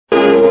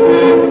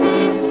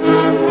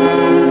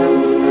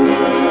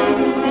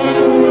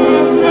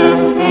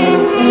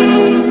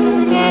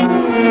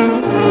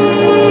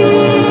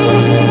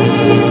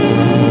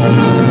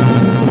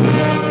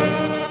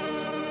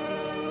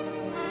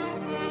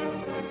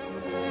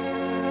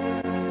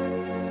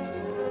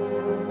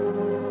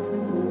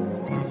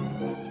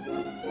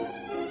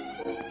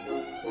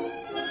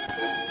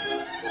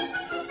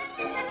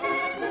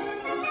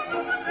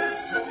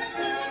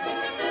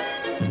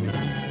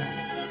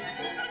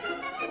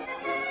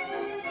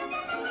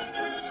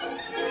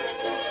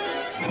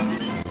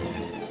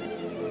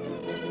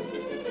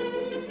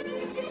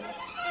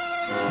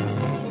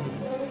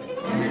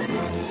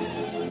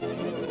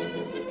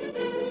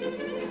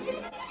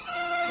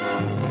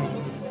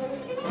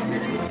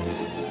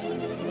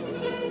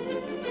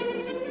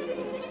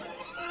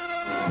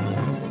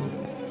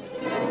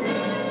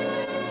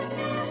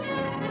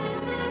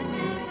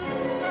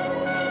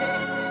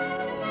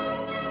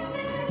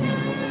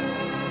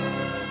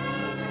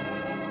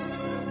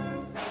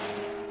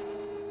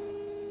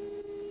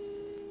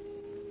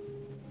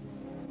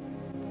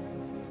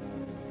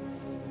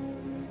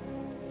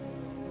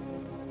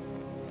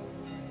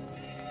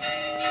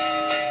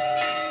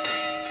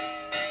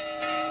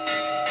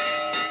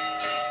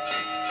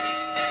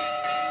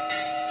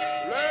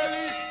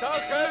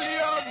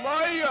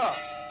მაია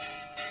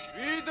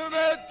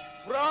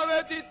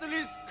 17-18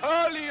 წლის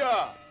ქალია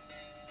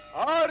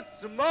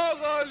არც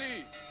მაღალი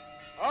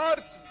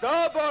არც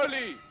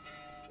დაბალი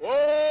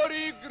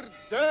ორი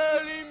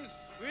გრძელი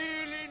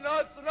მსხვილი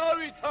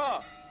ნაწნავითა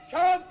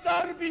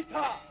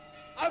შამდარბითა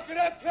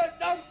აგრეთვე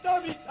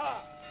დამდავითა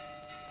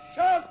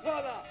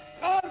შაქვალა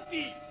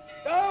ხარტი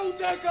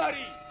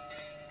დაუდეგარი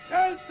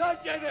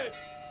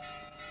ხელსაჭერებს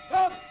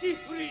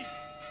თაფსიფრის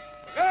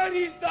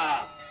ღერის და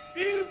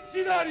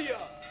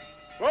პირმცინარია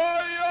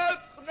მაია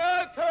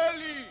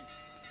წყნეთელი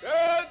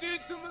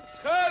დედით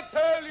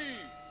მცხეთელი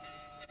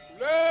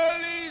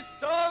ლელი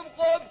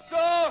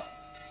სამყოფსა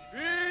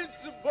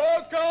ვინც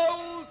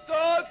ბოქაულს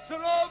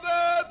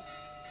აცნობებს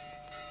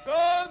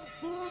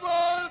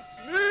სამთუმანს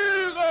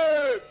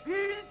მიიღებს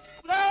ვინც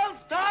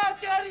კვლევს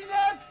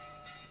დააჭერინებს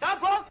და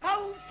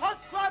ბოქაულს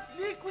თოთქვათ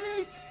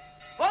მიკვლის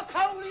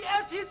ბოქაული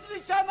ერთი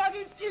წლის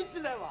შემაგის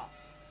იძლევა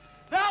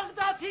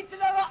რაღდათ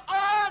იძლევა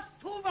 100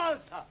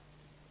 თუმანსა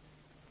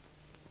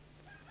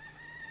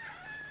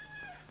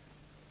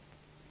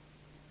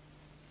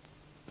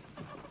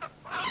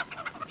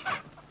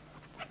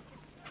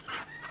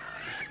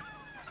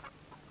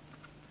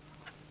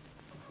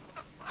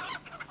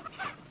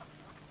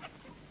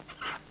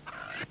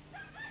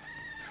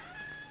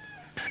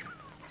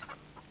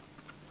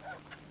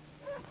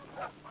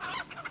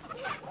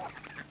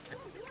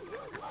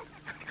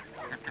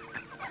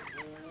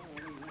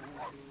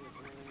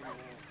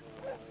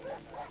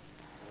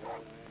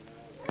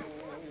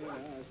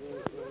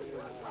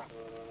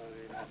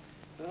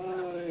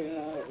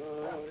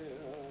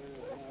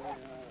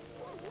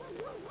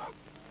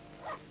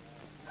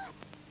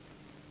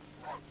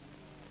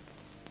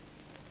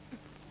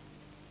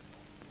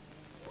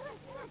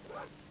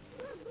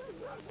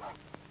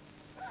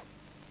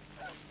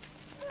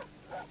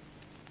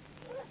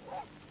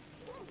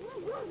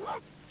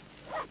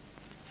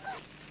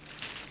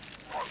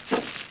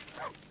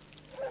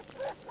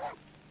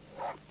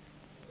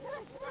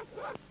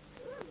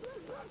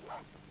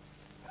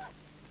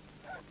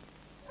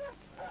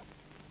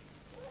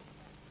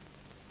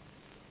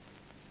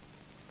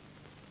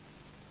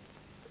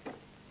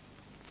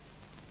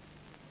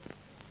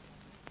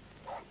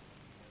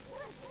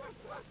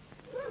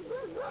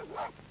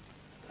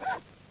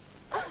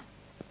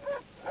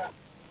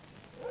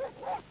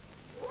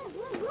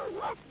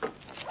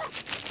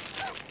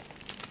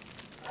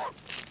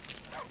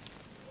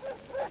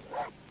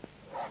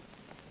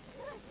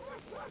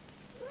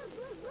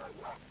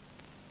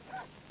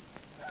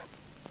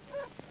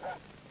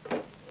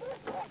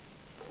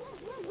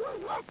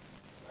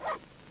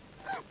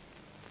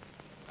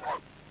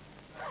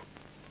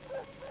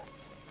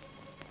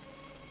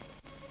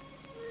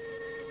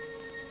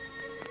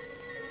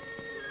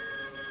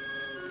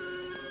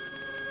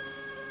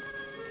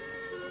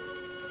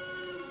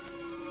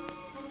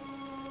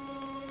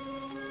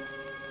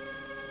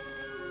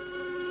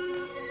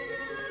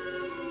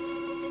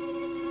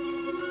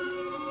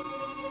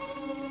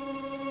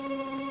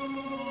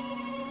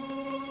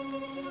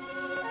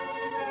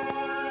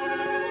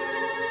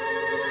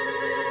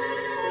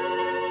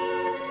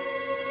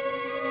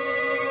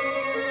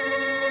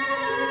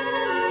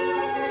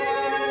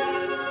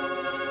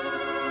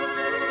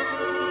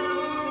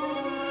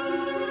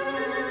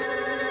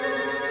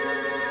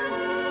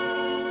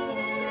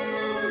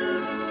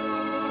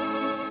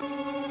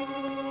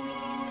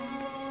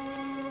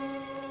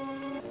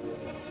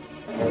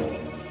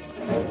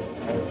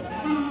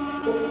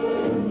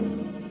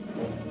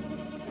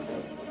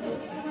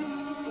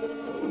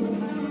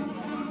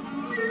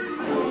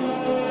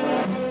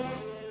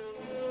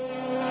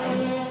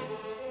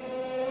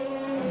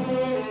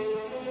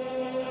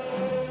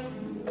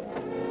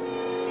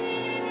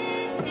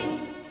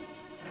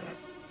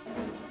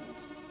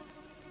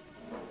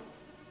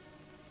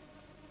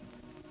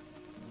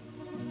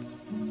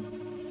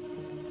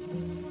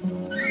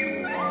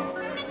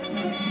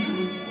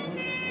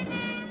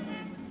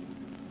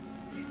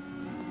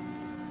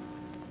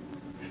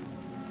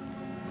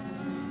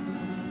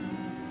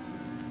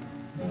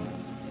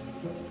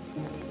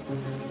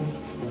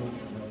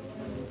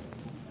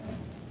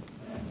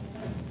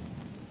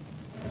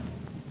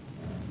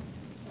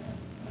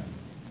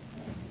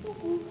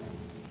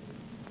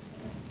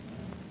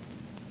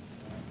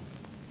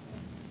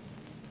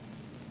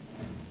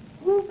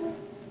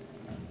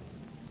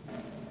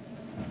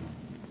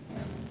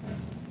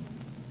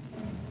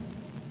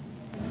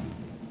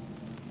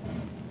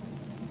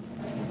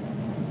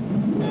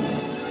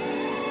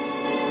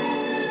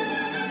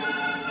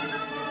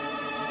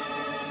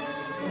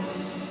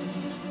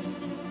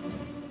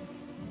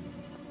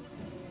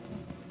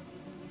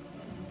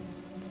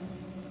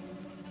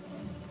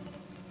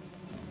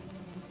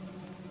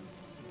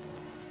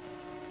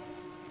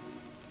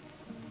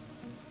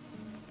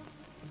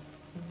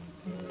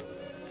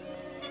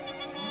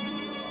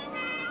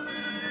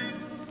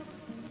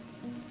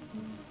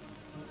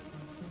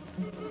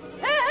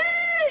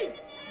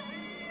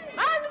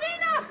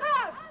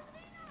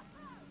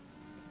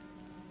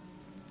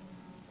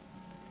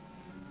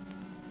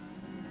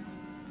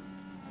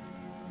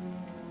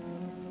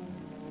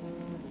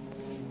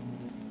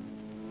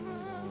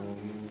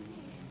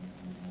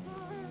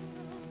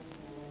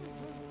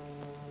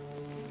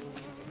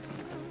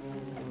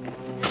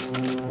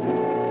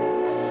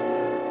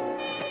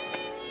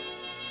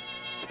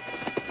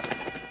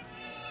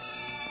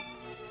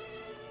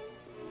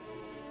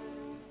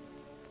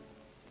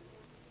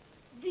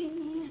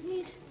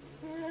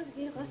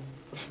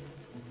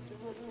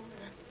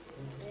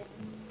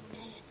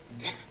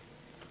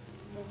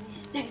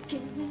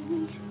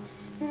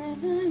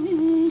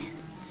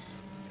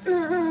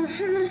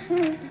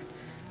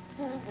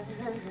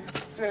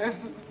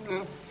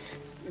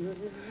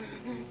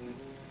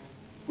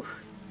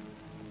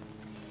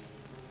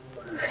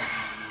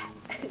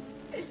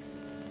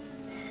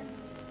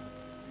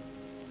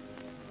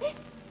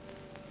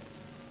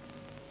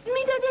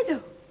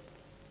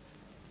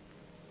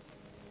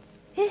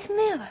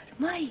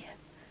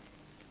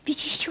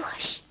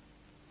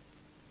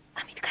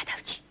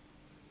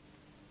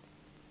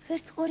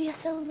ვერც ყორი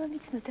ასალმა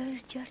მიცნო და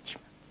ერთ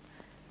ჯარჯმა.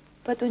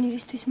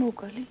 ბატონირისთვის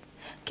მოუგალი?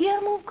 კი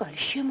არ მოუგალი,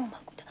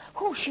 შემომაკვდა.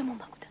 ხო,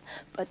 შემომაკვდა.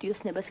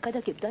 პატიოსნებას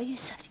გადაგებდა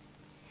ეს არის.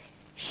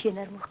 შენ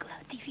არ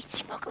მოკლავდი,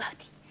 ვიცი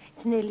მოკლავდი.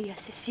 ძნელი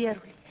ასე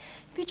სიარული.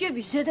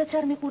 ბიჭები ზედაც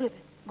არ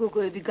მიყურებენ,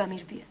 გოგოები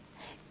გამირბიან.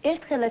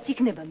 ერთხელაც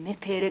იქნება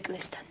მეფე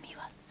ერეკლესთან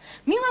მივალ.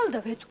 მივალ და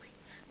ვეტყვი.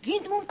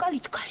 გინდ მომკალი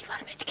თქალი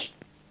ვარ მეთქი.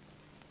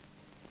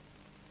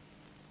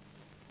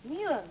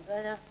 მივალ,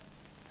 განა.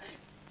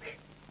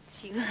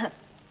 სიგა.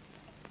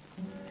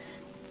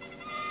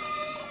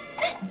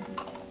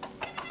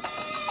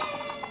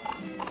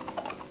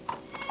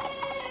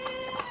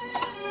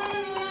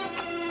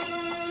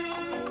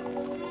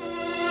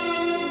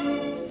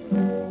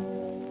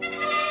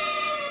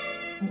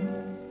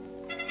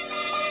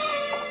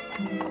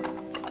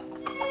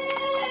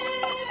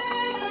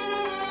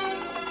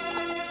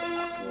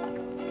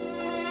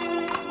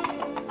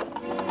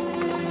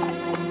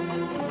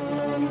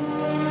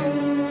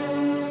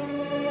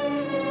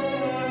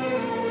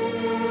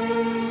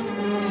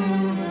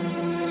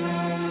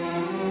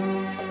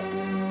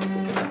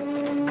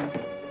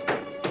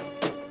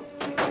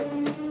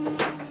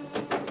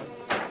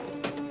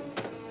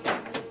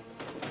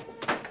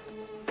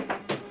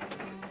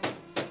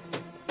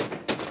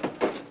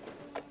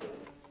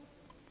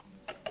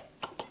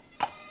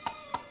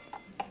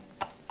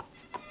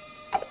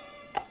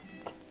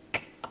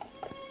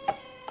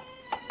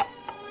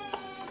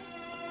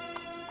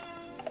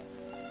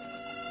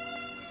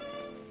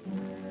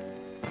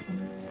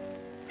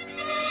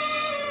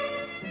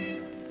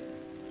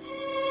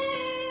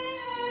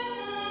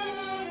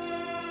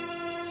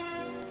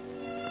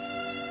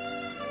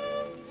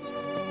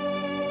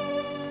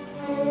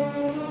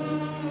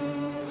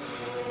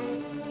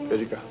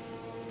 ერიკა,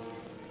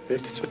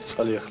 ერთი წვეთი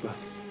წყალი ახლა.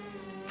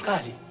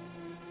 წყალი?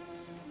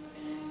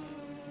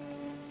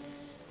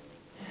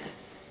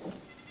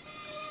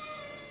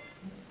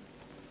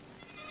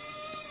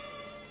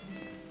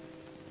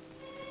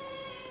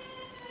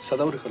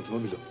 სადავრი ხარ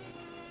ძმობილო?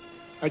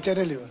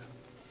 აჭარელი ვარ.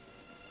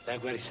 რა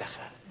გვარი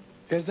სახა?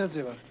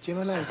 ბერძაძე ვარ,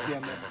 ჭემალაევი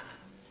ამ.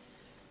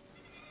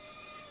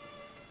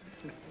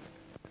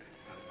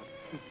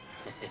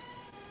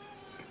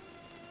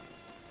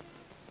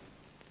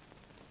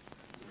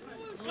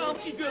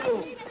 Igelo,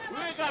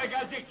 ვეღარ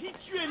გაზექი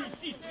ჩვენი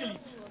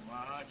სისხლით.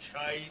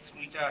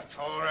 ჩაიწვიდა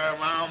თორე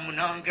მამ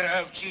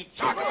ნანგრევში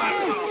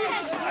ჩაკმარდა.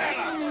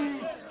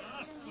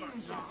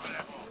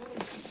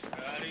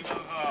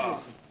 არიმაღა.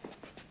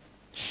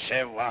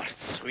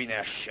 შევარცვინა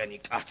შენი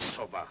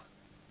კაცობა.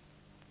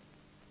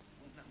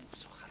 უნდა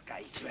მოსახარ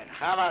გაიწვერა.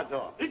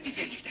 ხავადო.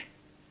 იტიტიტი.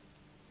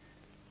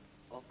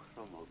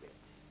 ოქრო მოგეთ.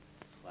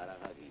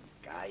 ვარაღაგი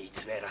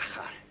გაიწვერა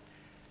ხარ.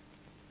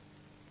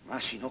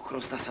 მაშინ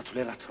ოქროს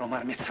დასათვლელად რომ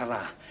არ მეცალა,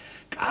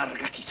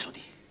 კარგად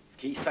იცოდი.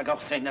 კისა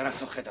გავხსენა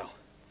რას ვხედავ.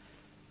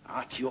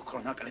 10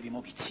 ოქრო ნაკლები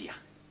მოგიცია.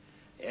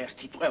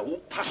 ერთი ტყვე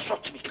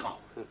უფასოდ მიყავ.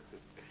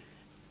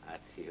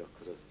 10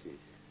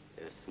 ოქროსთვის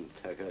ეს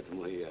მთაგად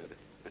მოიარე.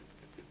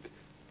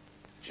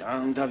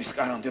 ჟანდავის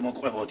კარამდე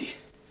მოყვებოდი.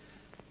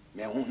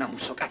 მე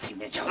უნამუსო კაცი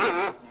მეჯავდი.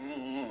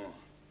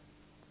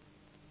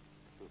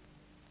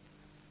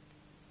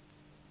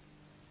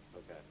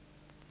 ოკეი.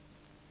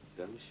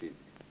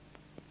 დამშვიდი.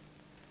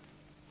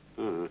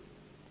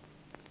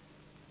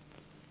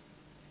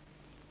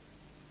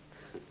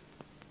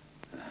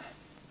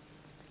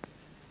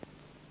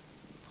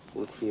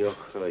 ხუთი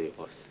ოქრო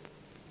იყოს.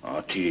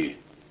 10.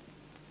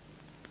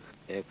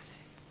 6.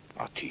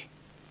 10.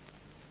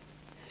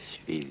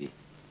 7.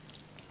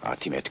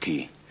 10 მეთქი.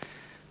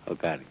 ო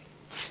კარგი.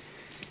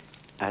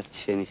 არც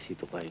შენი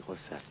სიტყვა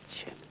იყოს, არც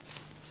ჩემი.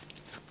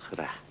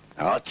 9.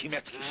 10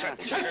 მეთქი.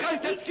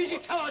 შეგაიწევი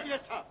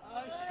თავადიაცა.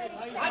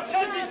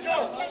 აჩერდიო.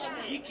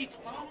 იქით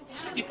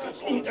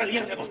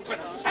ინტელიგენტი მოხდა.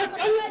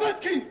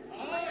 აკალბაკი.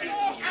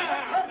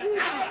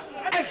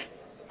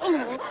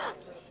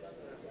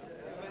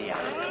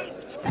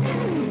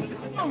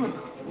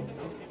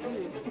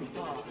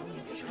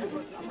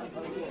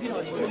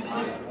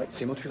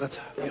 ზემოთ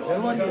ვიღაცა.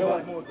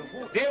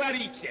 დევარი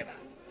იქნება.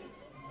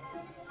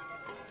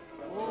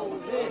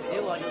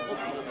 დევარი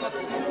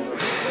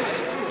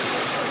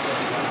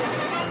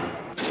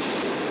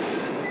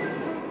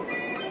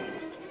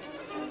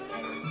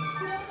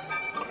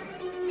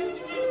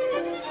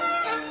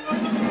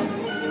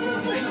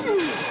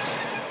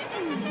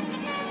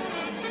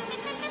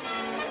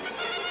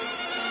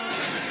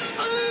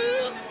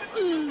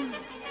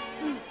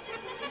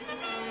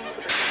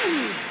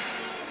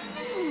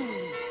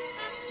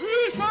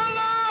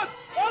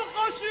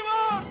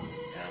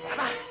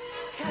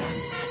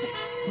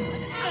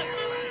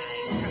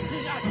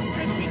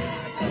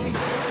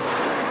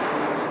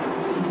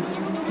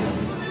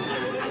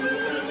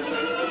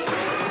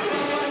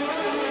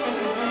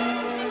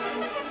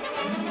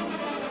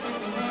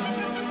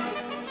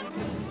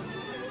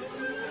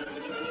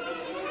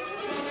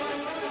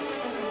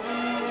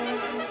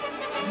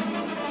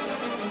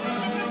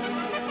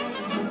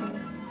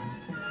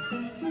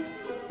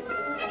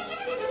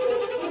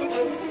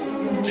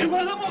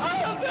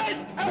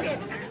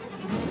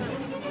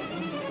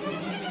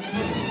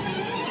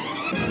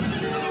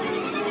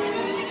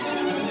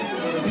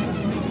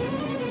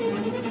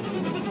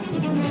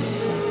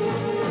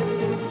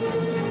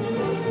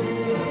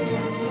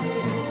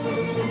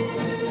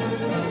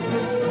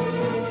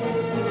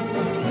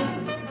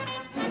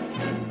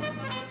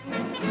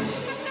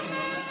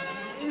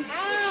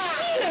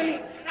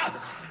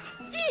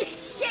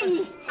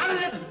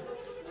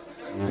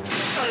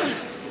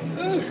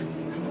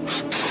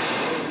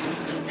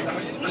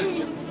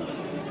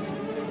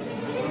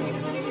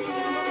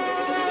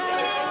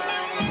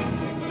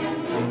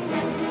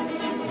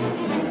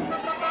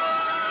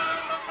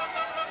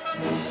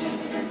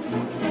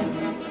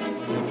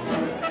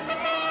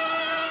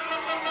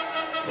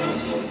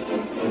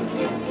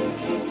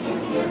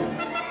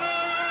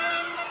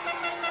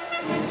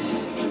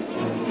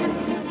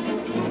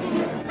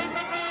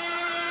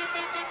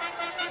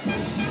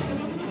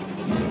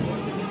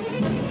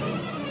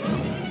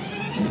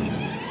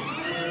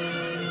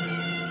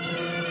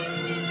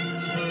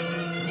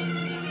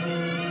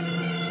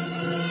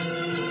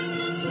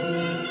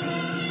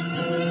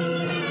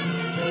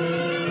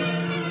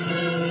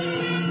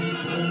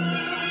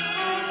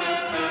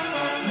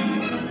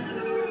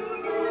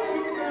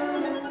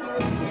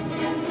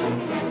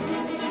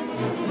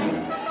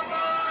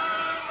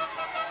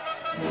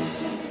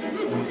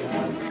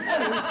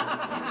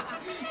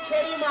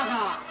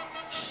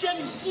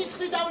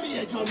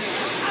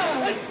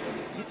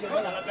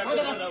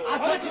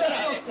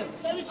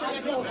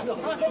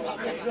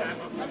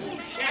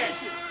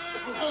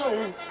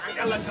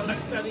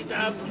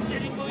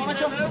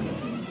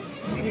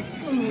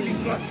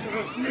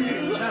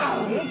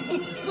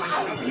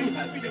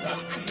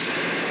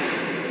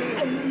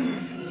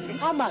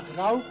ამათ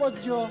რა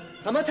უყოძო?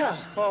 ამათა?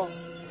 ხო.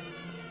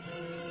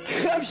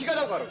 ამში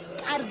გადავყარო.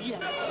 კარგია.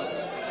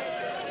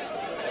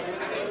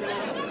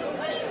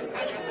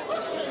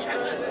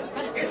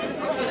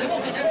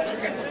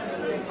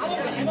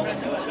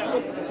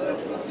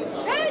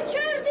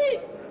 შეჩერდი!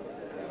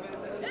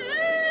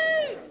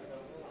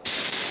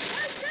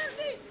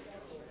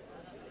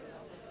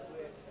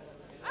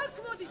 აქ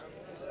მოდი!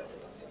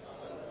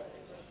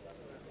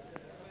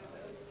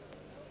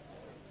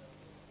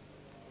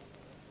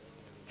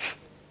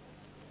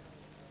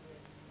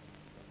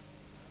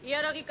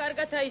 იარაღი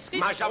კარგად აისხი?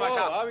 მაშა.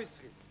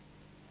 ავისხი.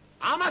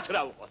 ამათ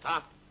რა უყოთ, ა?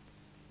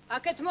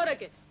 აქეთ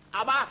მორეკეთ.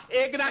 აბა,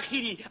 ეგ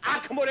ნახირი,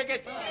 აქ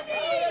მორეკეთ.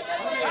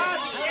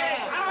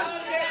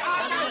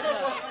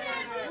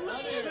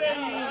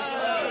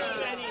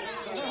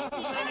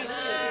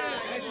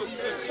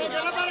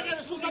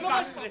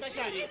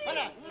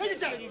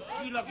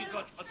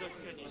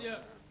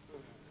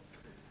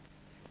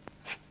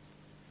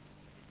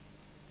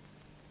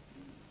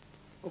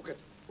 უკეთ.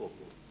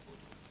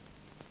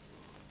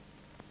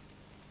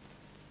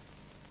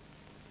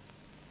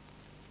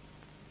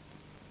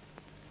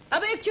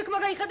 აბა ეგ ჩეკმა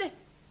გაიხადე.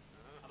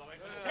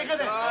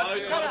 ეხადე.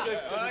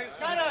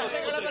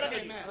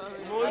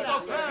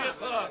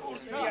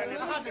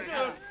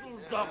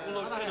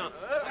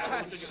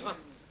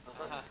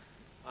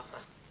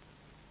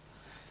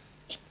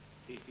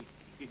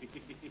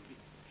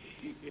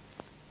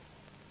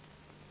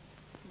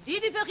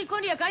 დიდი ფეხი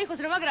ქონია გაიხოს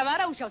რა, მაგრამ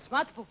არა უშავს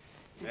მათფობს.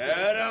 მე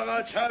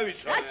რაღაცა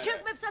ვიცოდი. რა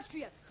ჩეკმებსაც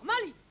ქვიათ?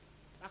 ხმალი.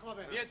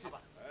 ახლავე. მიეცი.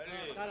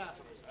 არა.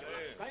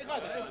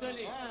 გაიხადა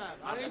ესელი.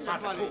 არა ის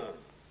ხმალი.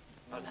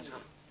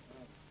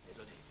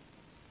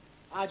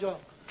 აჯო.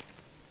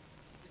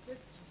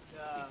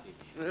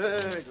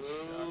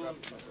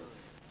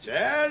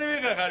 ძელი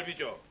ვიღარ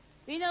ბიჭო.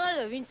 ვინა ვარ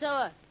და ვინცა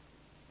ვარ?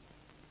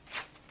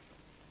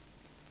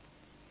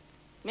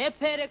 მე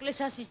ფერეკლეს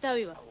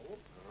ასისთავი ვარ.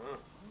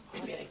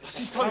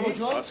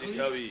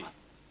 ასისთავი.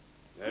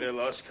 მერე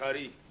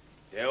ლაშქარი.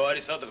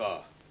 დევარი სადღა.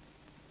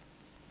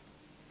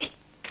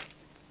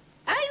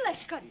 აი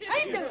ლაშქარი,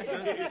 აი დევარი.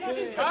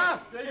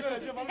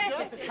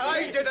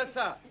 აი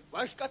დედასა,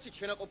 ვაშკაცი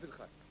ჩენაყოფილ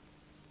ხარ.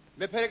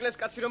 მე ფერეკლეს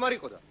კაცი რომ არ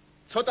იყო და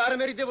ცოტა არ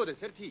მერიდებოდეს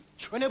ერთი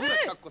ჩვენებურად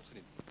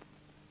ჩაგკოცნი.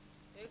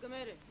 ეგ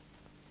მერე.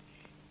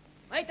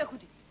 მაიტა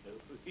ხუთი.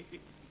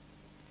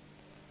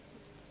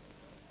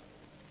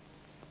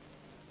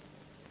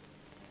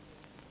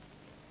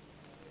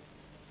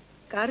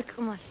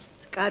 კარგმას,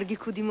 კარგი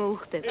ხუდი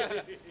მოუხდება.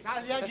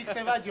 ძალიან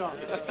გიხდება ჯო.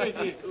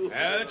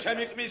 მე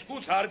ჩემი ყმის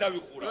ბუც არ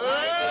დავიყურა.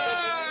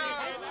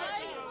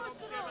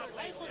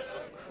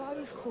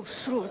 ხარი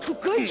ხოსრო, თუ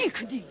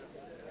გაიგიქდი.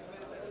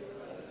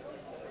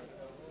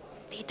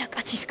 დედა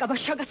კაცის კაბა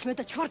შაგაცმე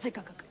და ჩვარზე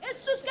გაგაკ. ეს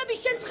სუსკები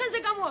შენ ცხენზე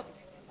გამოაფრე.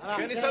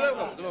 შენი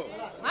სადავყავ ძმო?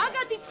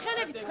 მაგათი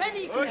ცხენები თქვენი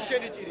იქნება. ო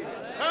შენი ჭირი.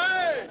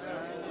 ჰეი!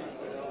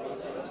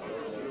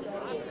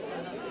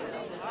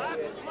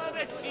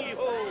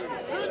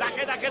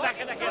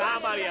 დაკე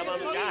ამარია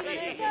მამუკა.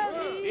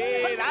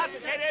 რაც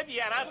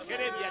ხერებია,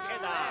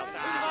 შედა.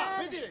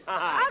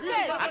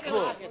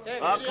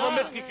 აქ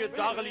მეთქი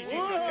დაღლი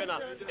ძიჭენა.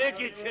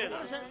 ეგი ჩენა.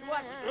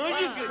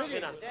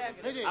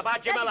 აბა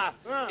ჯემალა,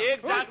 ეგ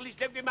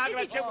დაღლისები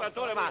მაგრა შეყვა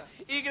თორემა.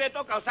 იგრე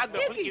ტოკავ სადმე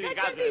ხილკივი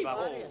გაძრება,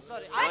 ხო?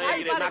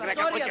 ეგრე მაგრა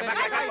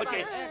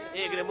გაკოჭე.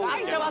 ეგრე მოვიდა.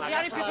 აი რა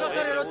ვარი ფიქრობ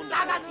რომ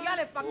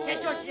დაგატიალებ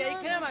ეჯოშია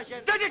იქნება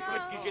შენ.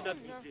 დაგეკრეთ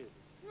გიშენათმისი.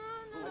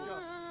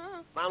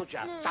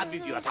 მამუჩა,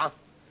 სადიდიოთ, ა?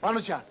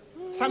 მანუჩა,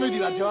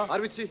 სამივდივარ ჯო. არ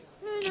ვიცი.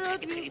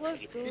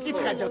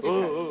 იკითხა ჯო.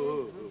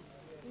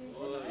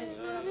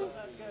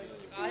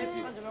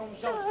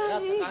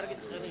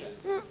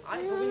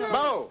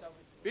 მაო,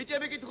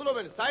 ბიჭები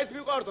კითხულობენ, საით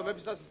მივყავართო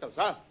მეფის ასისტავს,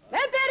 ა?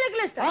 მე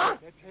ფერეკლესთან.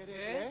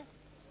 მეფერე?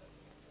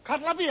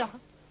 ქარლაბია.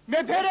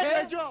 მეფერე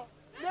ჯო.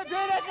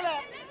 მეფერე.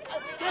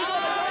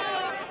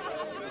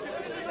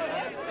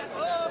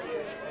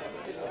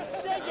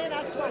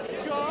 შეგენაცვალე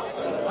ჯო.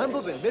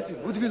 ამბობენ, მეფე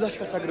მუდმივ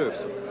ლაშქარს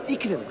აგროვებსო.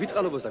 იქნებ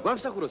გვიწყალობოს და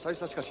გვამსახუროს საის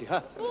ლაშქარში, ჰა?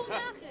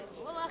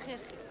 ულახე.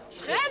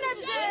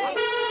 შხენებზე.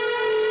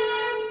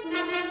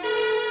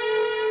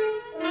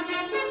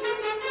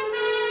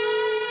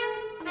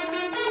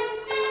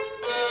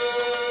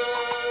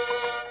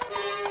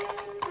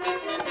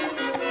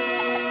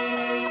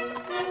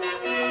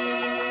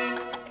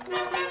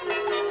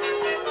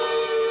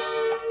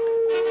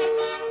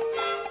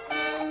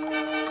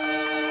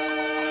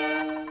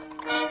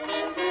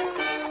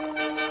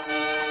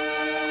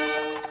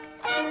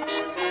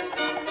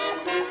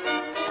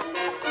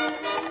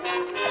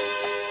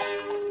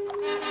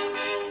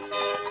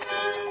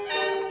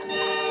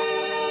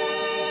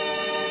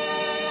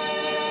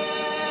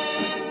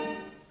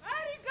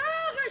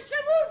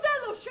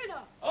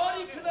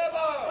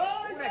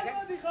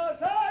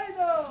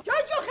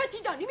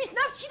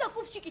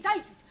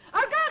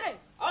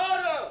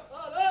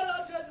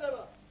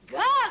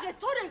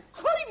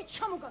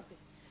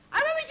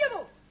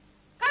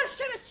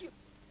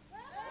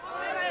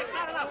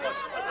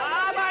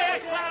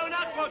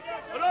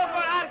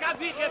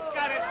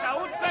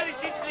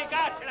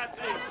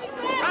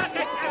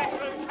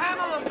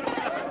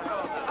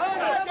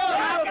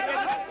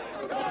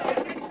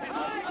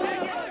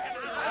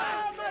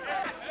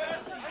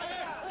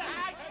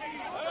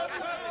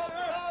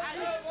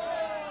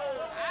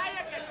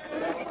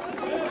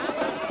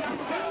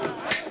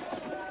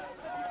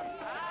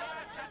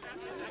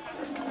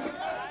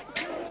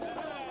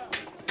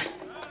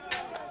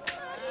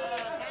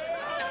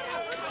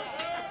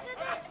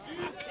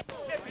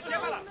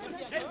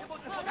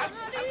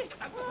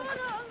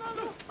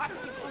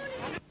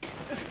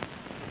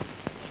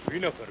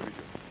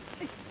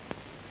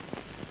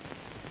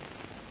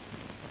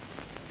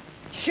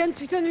 შენ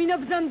თვითონ ვინ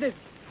აბზანდებ?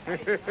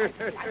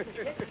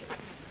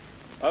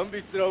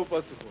 ამბიც რა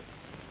უპასუხო?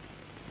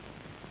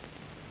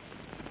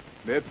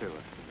 მეფე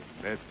ვარ,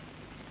 მეფე.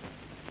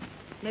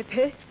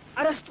 მეფე?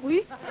 არასტყვი?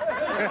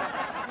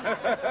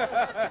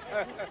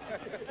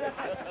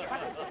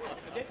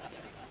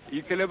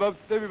 იქნება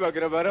ვწდები,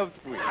 მაგრამ არა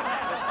ვწყვი.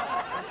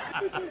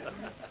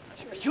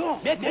 ჯო,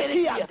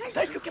 მეფეია.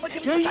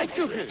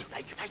 დაიჭუხე.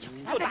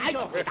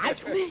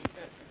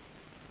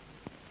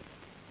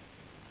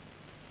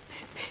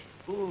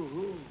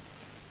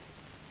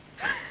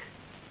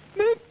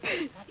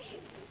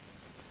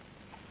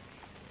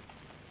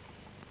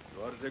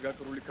 ვარზე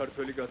გაკრული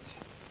ქართველი კაცი,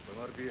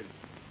 მამარბიელი.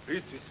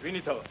 ისთვის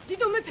ვინი თავა?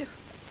 დიდო მეფე,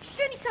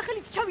 შენი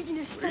სახელით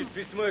ჩავიდინე სიტყვა.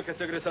 ისთვის მოეკეც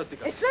ეგრე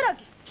სასტიკად. ეს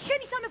ვერაგი,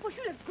 შენი სამეფო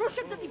შვილებს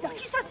გროშებზე და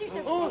ხისას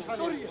ისევ.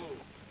 სწორია.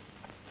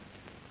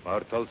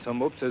 მართალს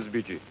ამბობს ეს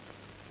ბიჭი.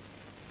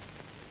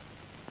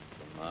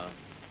 მა,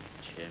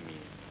 ჩემი.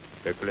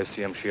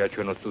 ეკლესიამ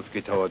შეაჩვენოს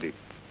თուցკი თავადი.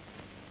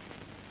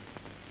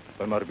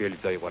 მამარბიელი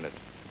წაიყვანეთ.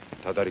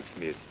 თადარიქს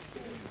მიეცით.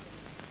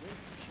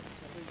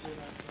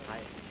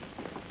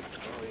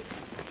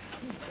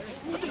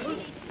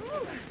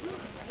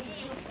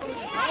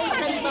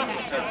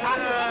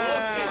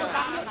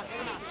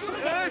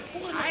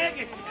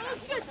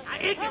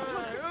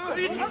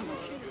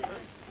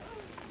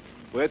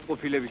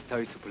 ვეტყופილების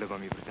თავისუფლება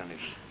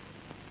მიბრძანებს.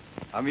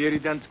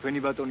 ამიერიდან თქვენი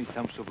ბატონის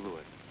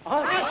სამშობლოა.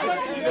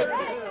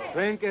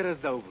 თქვენ კერას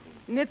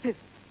დაუბრუნდით. მეფე,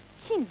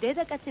 შინ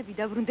დედაკაცები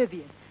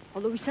დაბრუნდებიან,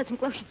 ხოლო ვისაც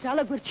მკლავში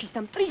ძალა გვერდჩის და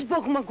მტრის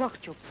ბოღმა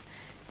გვახჩობს.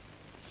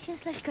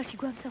 შენს ლაშქარში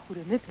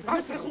გვამსახურე, მეფე.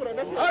 გამსახურე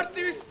მეფე.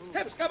 არტივის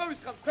თებს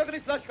გამოვისხავთ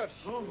ქვეყნის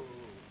ლაშქარში.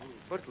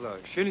 მართლა,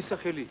 შენი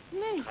სახელი?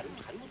 მე.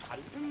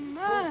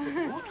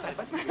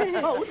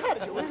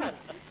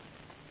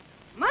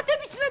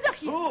 მათებიც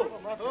მეძახი.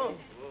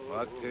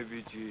 მათე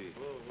ბიჭი.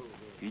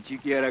 ბიჭი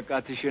კი არა,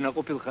 კაცი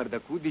შენაყოფილ ხარ და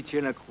ქუდით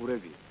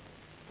შენაკხურები.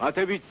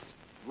 მათებიც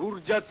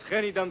ლურჯა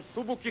ცხენი და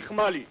მსუბუქი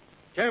ხმალი.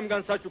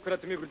 ჩემგან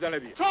საჩუქრად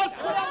მიბრძანებია.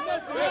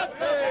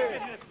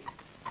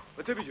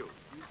 მათე ბიჭო.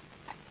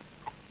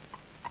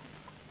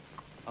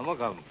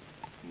 ამაღამ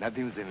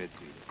ნადიმზე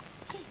მეწვი.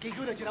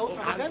 გიგურა ჯა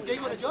უცხო,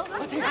 გიგურა ჯა.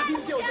 მათე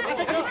ნადიმზე უცხო.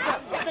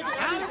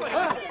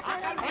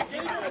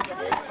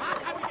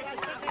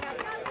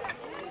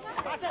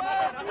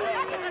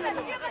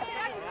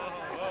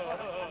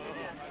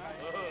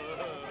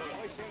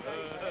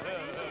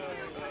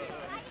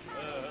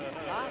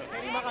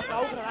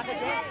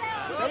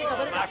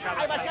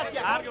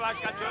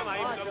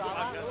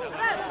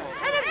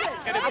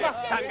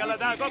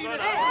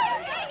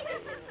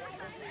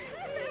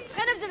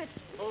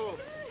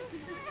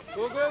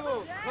 გოგო,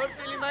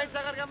 ხორცილი მაინც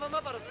აღარ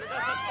გამომაპაროთ,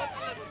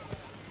 დასაწყოთლები.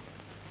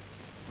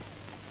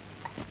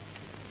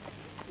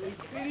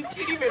 პირი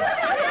ჭირი მე.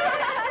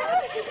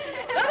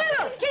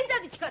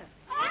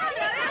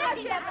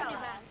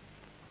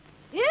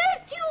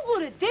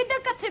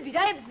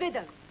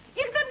 ბედავი.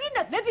 იქნებ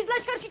გინდათ მეფის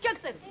ლაშქარში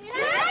ჩაგწერო.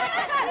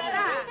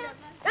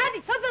 დადი,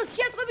 სოფელს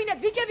შეატყობინეთ,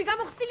 ბიჭები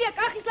გამოხსნილია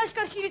კახის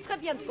ლაშქარში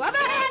ირიცხებიან თუ.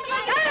 აბა!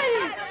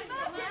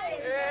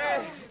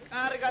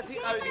 კარგად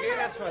იყავით,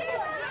 გენაცვალ.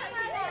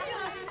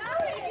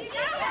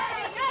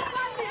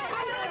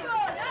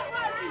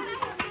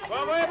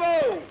 ბაბოებო!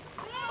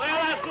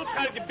 ყველა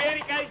სუთხარი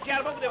ბერი კაიჩი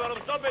არ მოგდება, რომ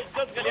სოფელში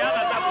ცოცხალი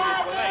აღარ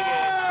დაგულიწყო, რაიგე.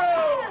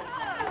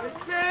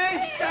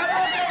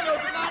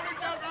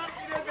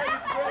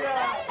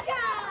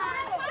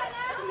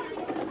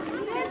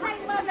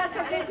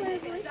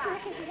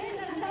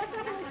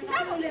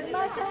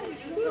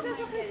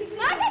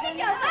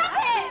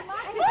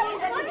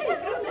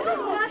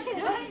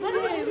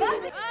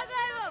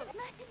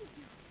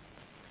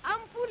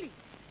 ამპული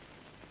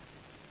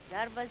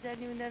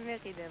დარბაზანი უნდა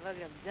მეყიდე,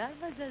 მაგრამ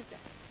დარბაზაზე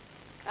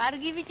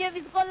კარგი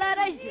ბიჭების ყოლა არ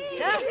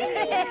აიჭირდა.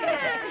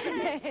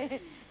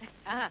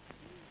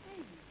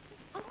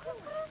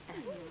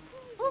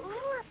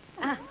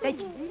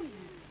 დაჭი.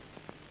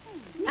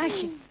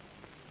 აში.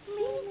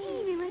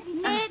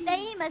 და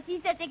იმას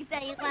ისეთեք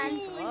წაიყვან.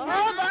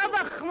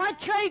 აბა, ხმა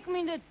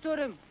ჩაიკმინდეთ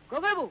თორემ.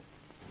 გოგებო,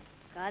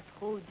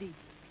 გათხოვდი.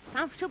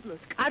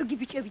 სამშობლოს კარგი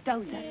ბიჭები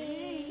დავიდა.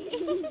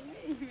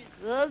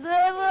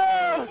 გოგებო!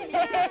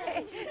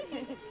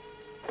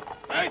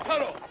 აი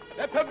თარო,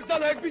 მეფემ და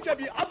ეგ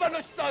ბიჭები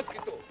აბანოში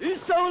წაასკიდო.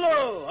 ისწავლო,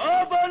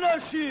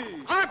 აბანოში.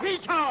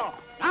 აფიჩო,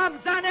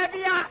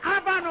 აბზანებია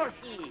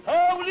აბანოში.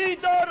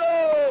 ჰავლიდარო,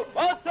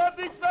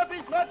 მათების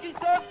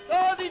მაკისებს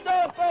დადი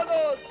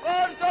დაფანოს,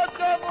 კარგად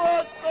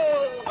გამოასწო,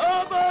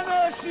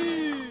 აბანოში.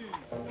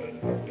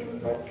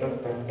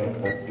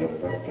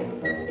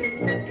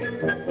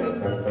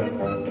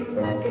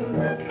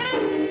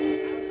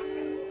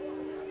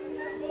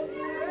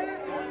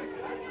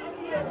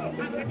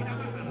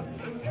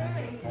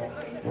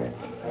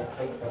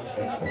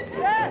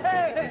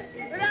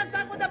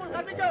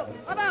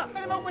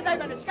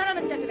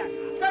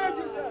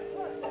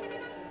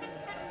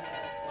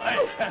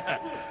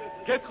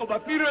 გეთხოვა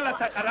პირველად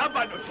აყარ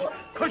აბანოში,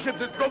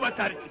 ქოშებზე დგომაც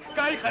არის,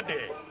 გაიხადე.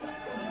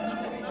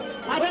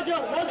 აბაჯო,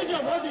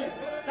 მოდი.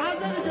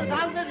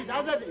 დავდები.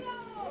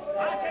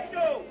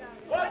 აბაჯო,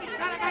 მოდი,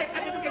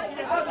 გაიხადე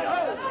მიგეშინე, მოდი.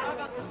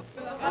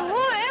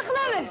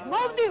 ეხლავე,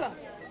 მოვდივა.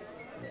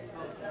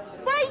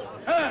 ვაი!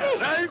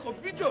 რა იყო,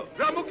 ბიჭო,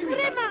 რა მოგივიდა?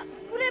 გულემა.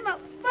 გულემა.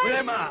 ვაი.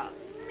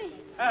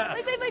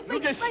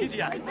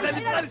 მიგეშინია,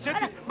 ძელი წარი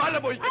შედი, მალა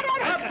მოიწია.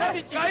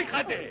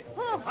 გაიხადე.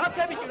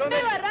 აფებიჭი რომ მე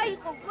რა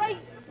იყო, ვაი.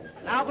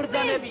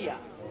 ნაბრძანებია.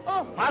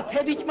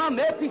 აფებიჭმა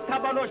მეფის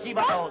საბანოში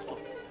ბაოსო.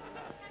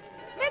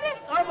 მე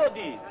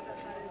ამოდი.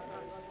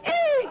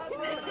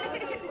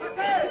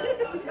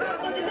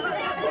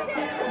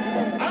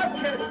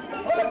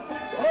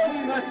 ორი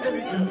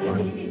მასებიჭი.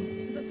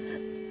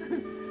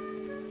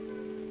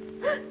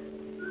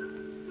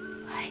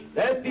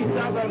 მეფის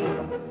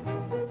საბანოში.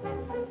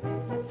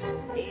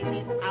 იმი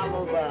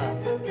ყალობა.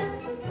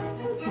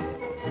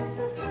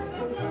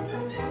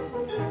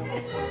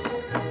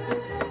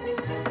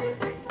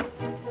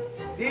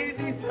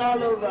 დიდი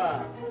წყალობა.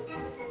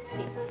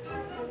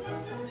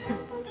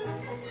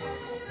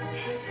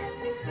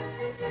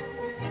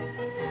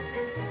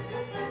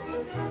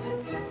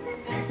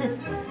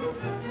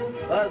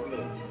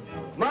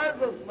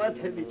 მადლობ,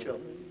 მათებიჭო.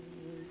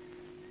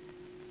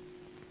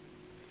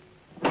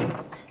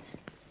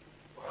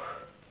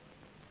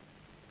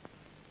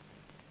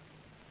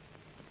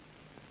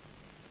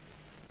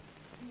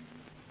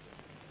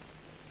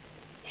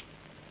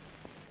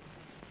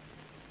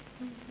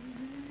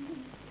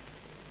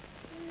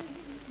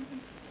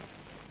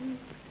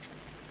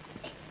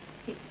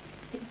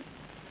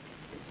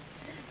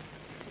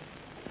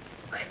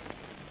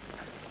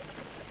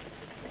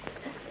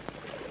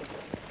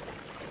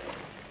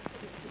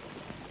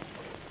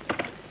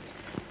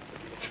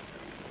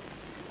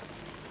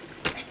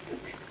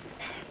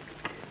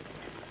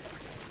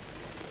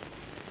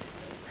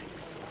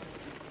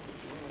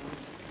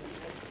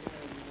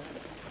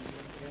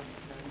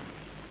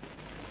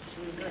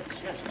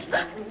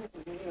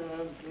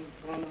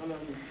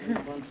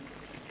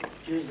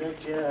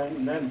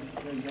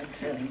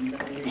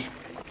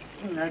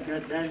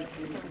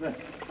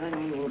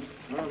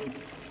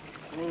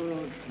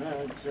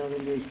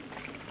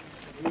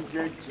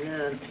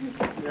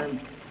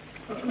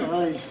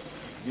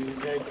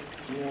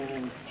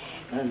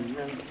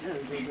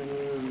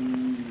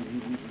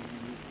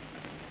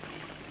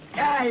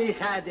 Ai,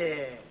 hadi.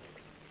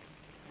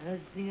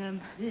 Aziyam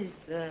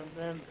pizza,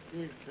 ben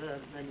pizza,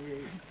 beni.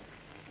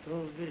 O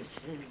bir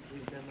şey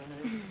pizza bana.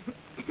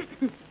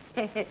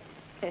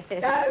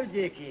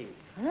 Davdeki.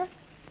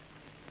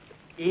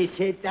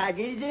 İşe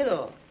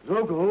tagizelo.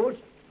 Rogur,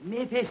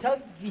 nefesa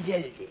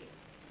güzeldi.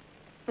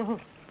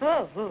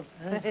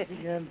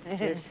 Aziyam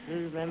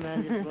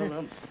süzlemeli,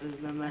 bolam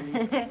süzlemeli.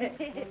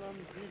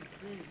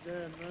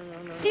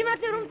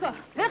 სიმართლე რომ თქვა,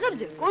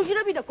 ფეხებზე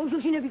კოჟირები და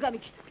კოჟოჟინები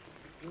გამიჩნდა.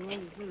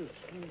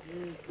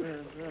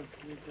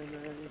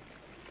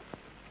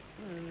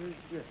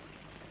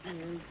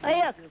 აი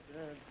აქ.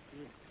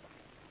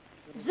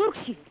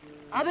 ზურგში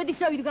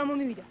აბედისავით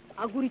გამომივიდა.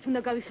 აგურით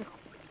უნდა გავიხეხო.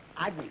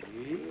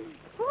 აგური?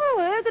 ო,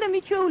 ეგრე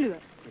მიჩეული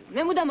ვარ.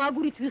 მე მუდამ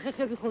აგურით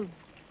ვიხეხები ხოლმე.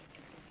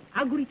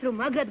 აგურით რომ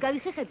მაგრად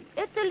გავიხეხები,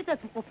 ერთ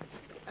წელიწადს მყოფს.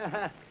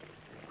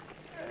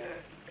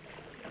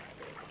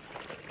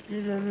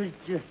 Dilimiz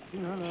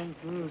cehdinan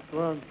tu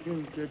kuantum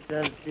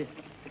cetelti.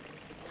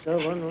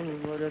 Savanun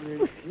morali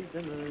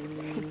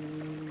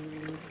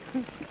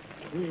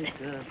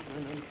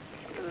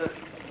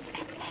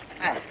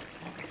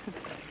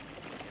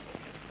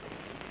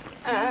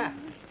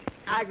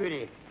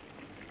აგური.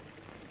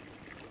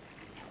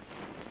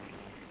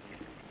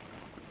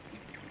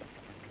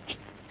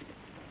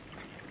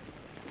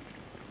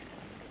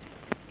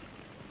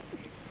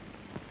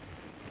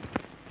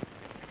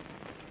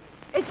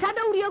 ეს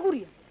სადაური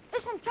აგურია.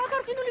 ეს რომ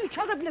ჩაგარკინული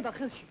ჩაგაბლება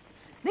ხელში.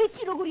 მე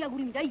იცი როგორი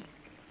აგური მინდა, აი.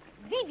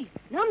 დიდი,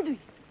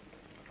 ნამდვილი.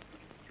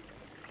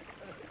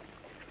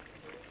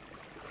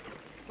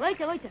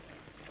 ვაიცა.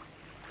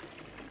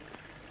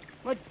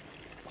 მოდი.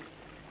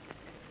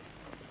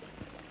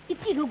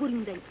 იცი როგორი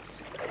მინდა იყოს.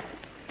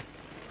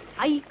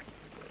 აი,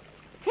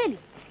 თელი,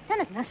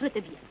 თანაც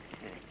ნასვრეტებია.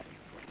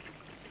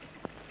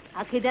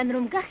 აქედან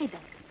რომ გახედა,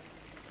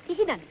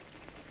 იქიდან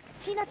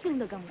სინათლე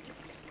უნდა გამოჭროს.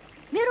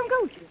 მე რომ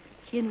გავუჭრე,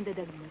 შენ უნდა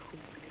დაგმარხო.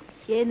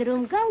 შენ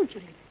რომ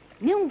გაუჭრე,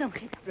 მე უნდა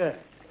მხედავ.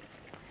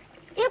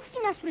 6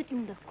 ნასვრეტი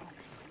უნდა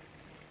გქონდეს.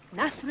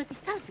 ნასვრეტის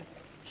თავზე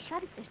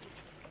შარი წერტილი.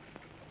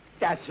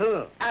 დასო,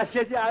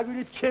 ასეთი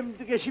აგურით ჩემ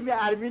დღეში მე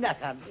არ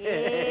მინახავ.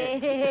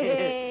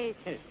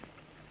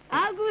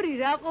 აგური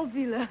რა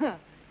ყოფილა?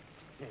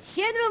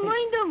 შენ რომ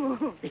მოინდომო,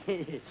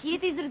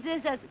 შიტის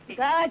რძესაც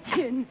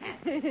გააჩენ.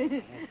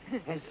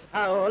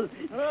 საოლ,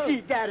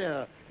 სიგარო.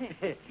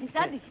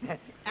 დადი,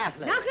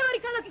 ნახევარი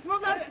ქალაქის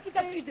მოვლა არ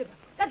გიწევდება.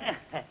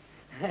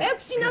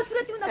 6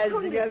 ნასვრეთი უნდა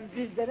გქონდეს.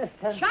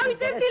 შავი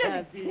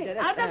წერტილები,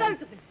 არ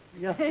დაგავიწყდე.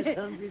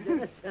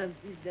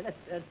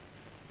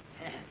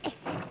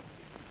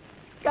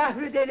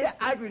 გახვიდელი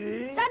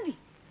აგური. დადი.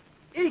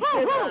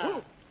 იქნება.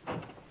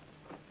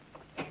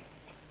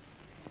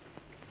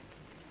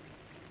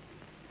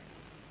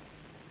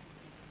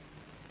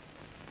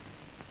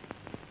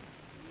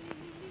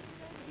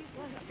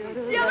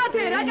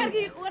 იამათე, რა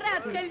კარგი იყო რა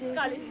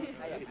თელისყალი.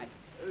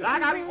 რა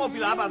კარგი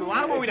ყოფილა აბანო,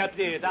 არ მოვიდათ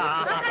და.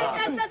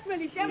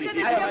 გასაცმელი,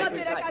 შემდეგი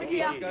იამათე რა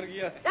კარგია.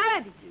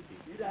 დადი.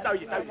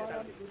 დავიდი.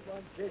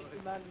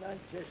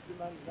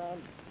 Çeştimandan.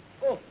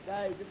 Oh,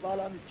 daydı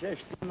balam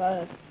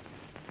çeştiman.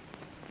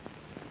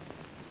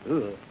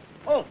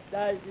 Oh,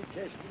 daydı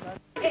çeştiman.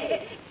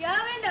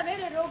 Yavenda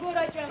mere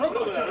rogoraca.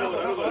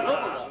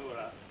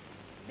 Rogora.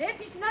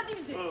 Lepis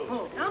nadimze.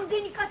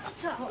 Namdeni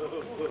katıca.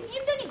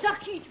 İmdeni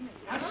zakhi içme.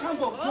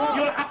 Aşambo.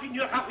 You're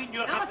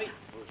happy.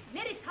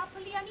 Mere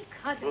tapliyani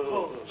kadı.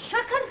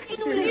 Şakar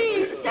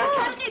qinuli.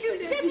 Şakar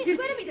qinuli. Lepis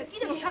veremida.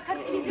 Kide şakar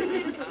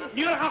qinuli.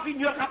 You're happy.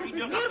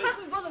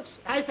 Yurbaxmi bolos.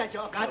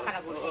 Kaysaço,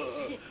 qatsaqaguli.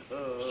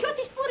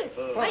 Şotis pure.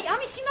 Ay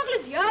ami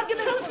simagleji.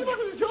 Agebe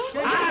simagleji.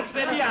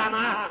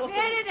 აბსებიანა.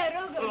 mere da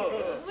rogo.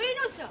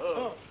 Vinosa.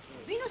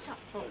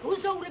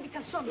 უზაურები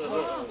და სომი.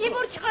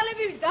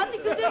 იბორჩხალები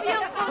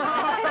დადიგდებიან.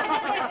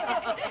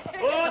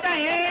 ოდა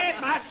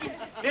მაშინ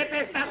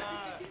მეფესთან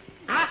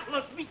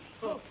ახლოს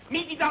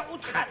მიდი და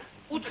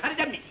უთხარი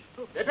და მიდი.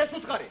 მეფეს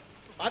უთხარი.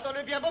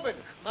 ბატონები ამბობენ,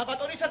 ხმა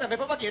ბატონისა და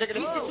მეფობა კი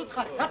ერეკლების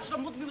უთხარი. რაც რომ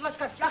მუდმივ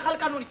ლაშქარში ახალ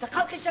კანონით და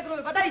ხალხის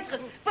შეგროვება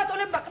დაიწყეს,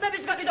 ბატონებმა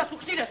ყნების გაკიდას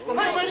უხსნეს.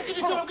 მაშინ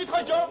კიდე რომ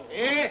გითხოჯო?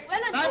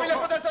 დაიმილე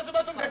ხოდასაც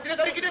ბატონ გეცინე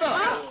და იქნება.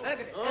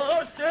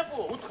 შეხო,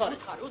 უთხარი.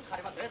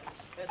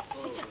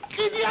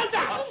 კიდე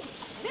ალდა.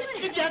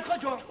 კიდე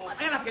ახოჯო.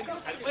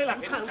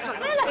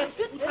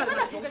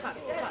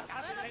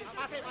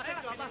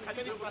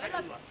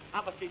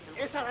 ყველაფერი.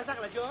 ეს არა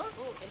საღლაჯო?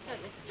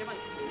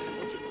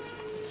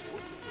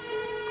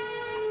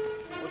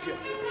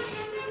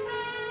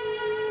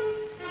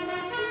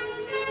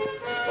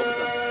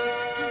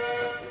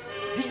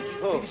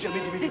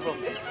 მიდი ხო.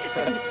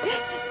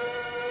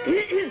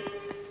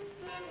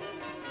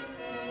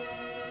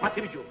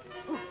 მათებიჯო.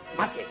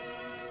 მათე.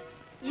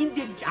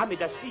 იმდენი ჯამე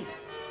და სი.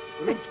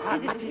 რომ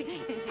მათე.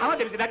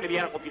 ავადებზე დაგები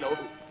არა ყოფილაო.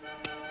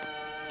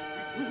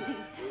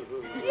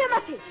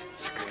 იამათე.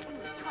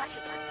 შაკარკულის თვაში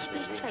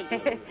დაჭიბეს ჩაი.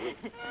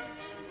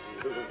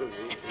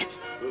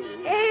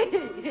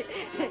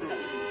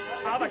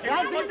 აბა,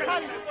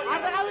 არ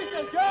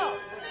დავიშენ ჯო.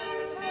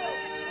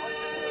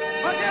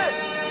 მათე.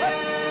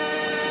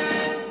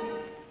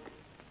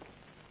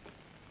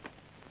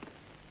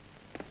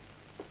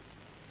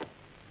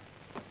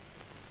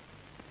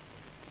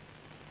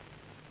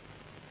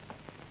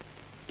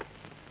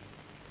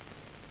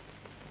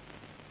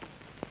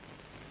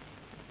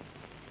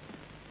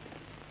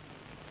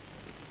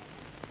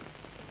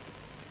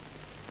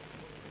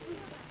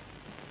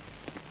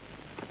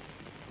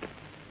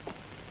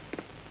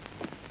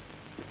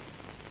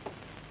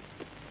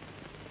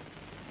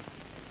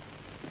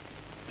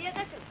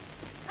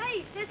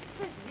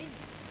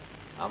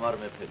 ამარ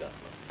მეფე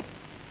გახლა.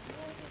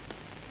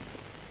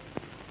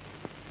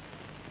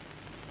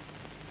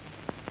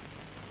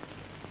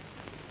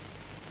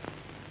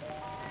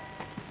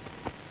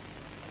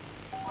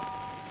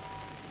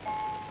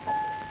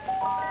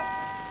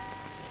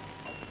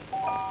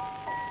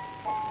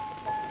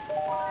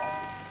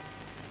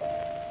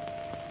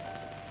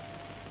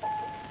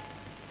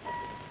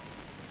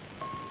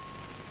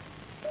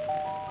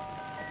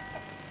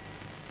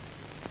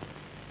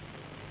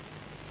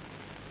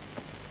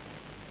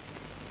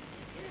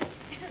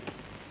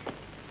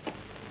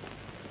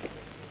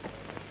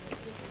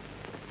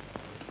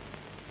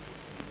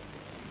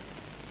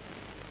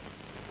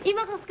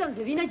 იმაღლას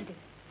განზე ვინ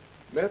აჯდებს?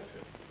 მეფე.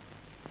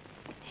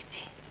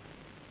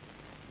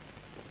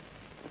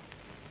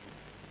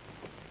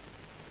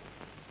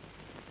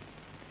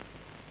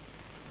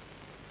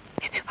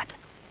 მეფე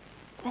ბატონო,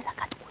 ყველა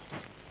გატყუებს.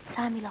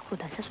 სამი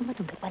ლახროდან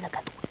სასუმადამდე ყველა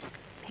გატყუებს.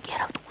 მე კი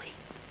არ ავტყვი.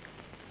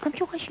 ამ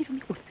ჯოხაში რომ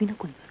იყურებ, ვინ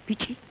აგონი ვარ,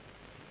 ბიჭი?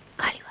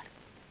 კალი ვარ.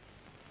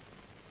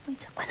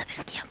 მოიცა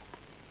ყველაფერს კი ამბობ.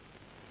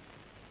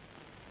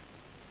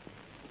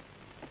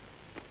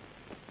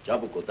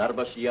 ჯაბუკო,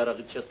 დარბაზში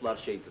იარაღით შესვლა არ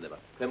შეიძლება.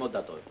 ქვემოთ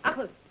დატოვე.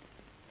 ახლო.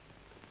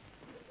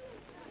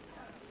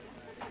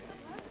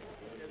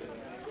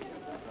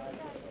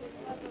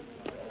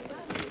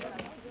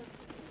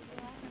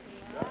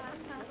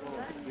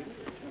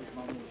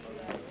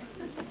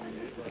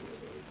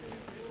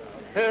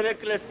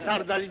 ჰერეკლეს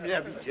სარდალი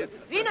მეაბიჯეთ.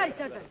 ვინ არის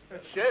სარდალი?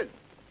 შენ,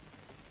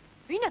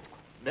 ვინა თქვა?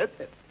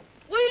 მეფე.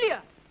 ყვილია.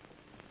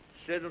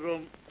 შენ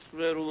რომ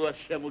სვერულას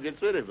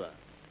შემოგეწერება,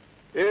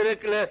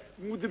 ერეკლე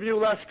მუდმივ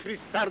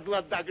ლაშქრის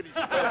სარდლად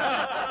დაგნიშნა.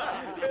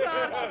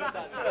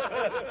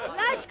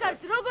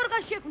 ლაშქარს როგორ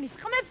გაშექმნის?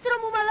 ხმებს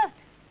რომ უმალავთ?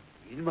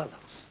 ვინ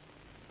მალავს?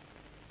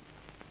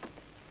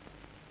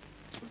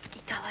 წუთკი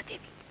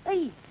თავადები.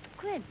 აი,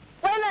 თქვენ,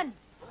 ყველანი.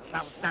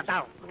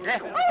 სამსტავ.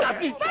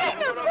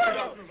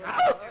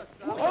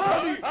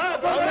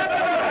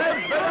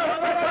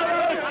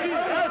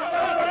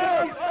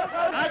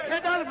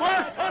 აქედან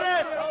მოსორე,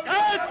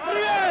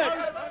 გაეცრიეთ!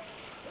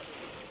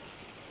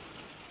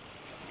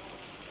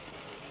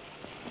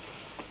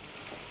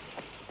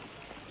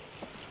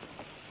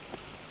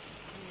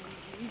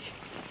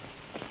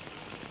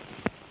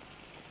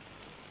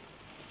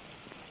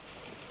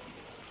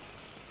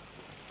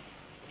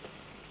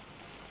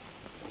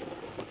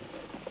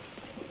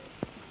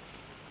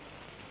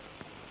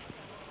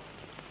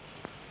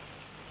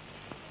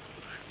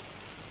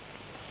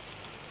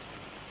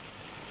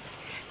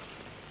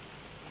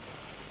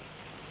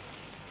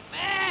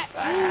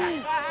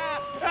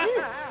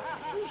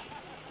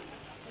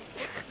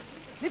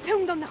 მეფე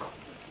უნდა ვნახო.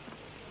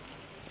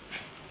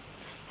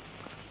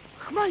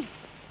 ხმალი.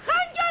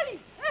 ხანჯალი!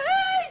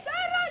 ეი,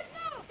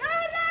 დარაჯნო!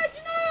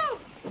 დარაჯნო!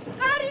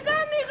 კარი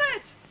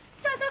გამიღეთ!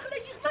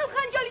 სასახლეში ხმალ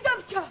ხანჯალი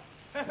დამჭა.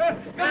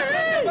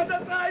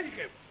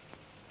 გადაწაიღებ.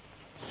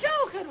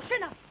 შეუხერო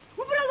შენა.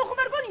 უბრალო ხომ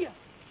არ გონია?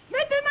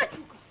 მე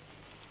დემაჩუკა.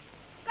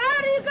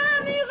 კარი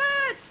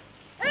გამიღეთ!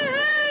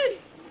 ეი!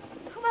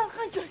 ხმალ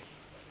ხანჯალი.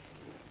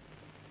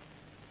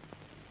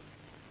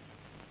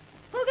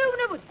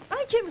 მოგეუბნებოდი,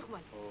 აი ჩემი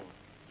ხმალი.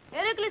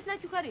 ერეკლეს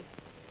ნაჩუქარი.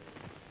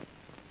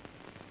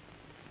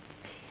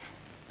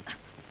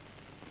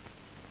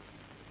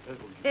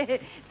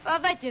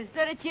 პაპაჩემ,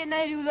 სწორედ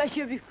შენაირი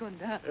ულვაშები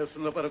ჰქონდა. ეს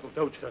ლაპარაკობ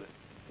დაუჩქარე.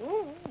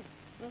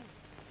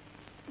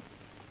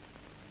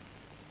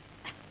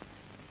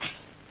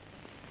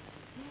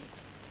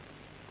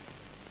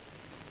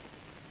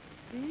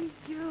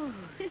 ბიჭო.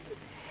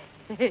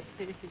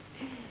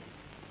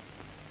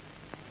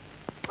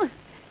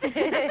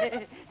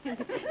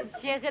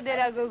 შეხედე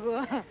რა გოგო.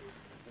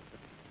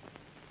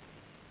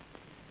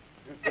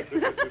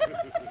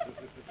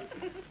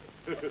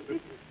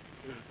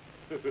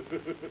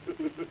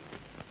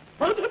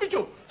 მათე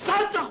ბიჭო,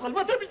 საჭახვალ,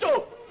 მათე ბიჭო,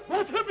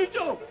 მათე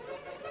ბიჭო.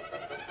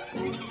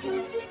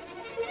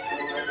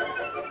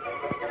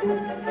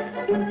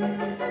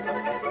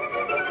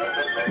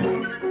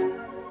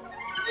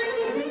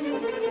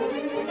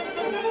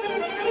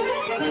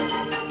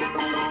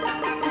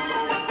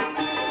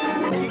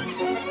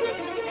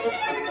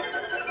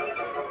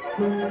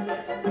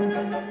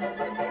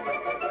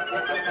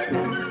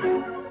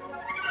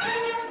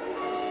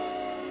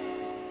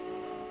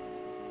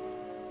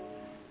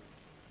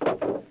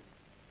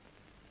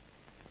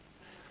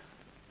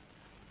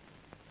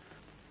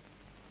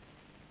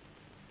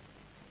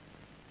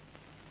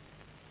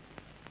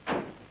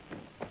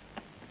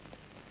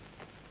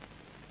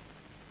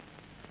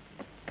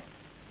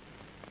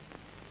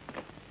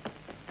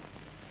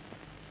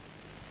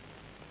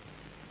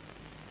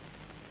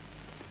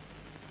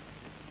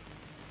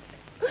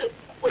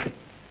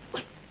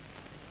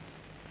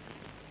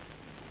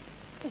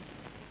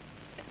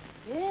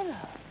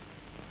 Era.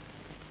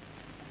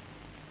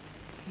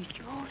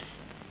 Bichos.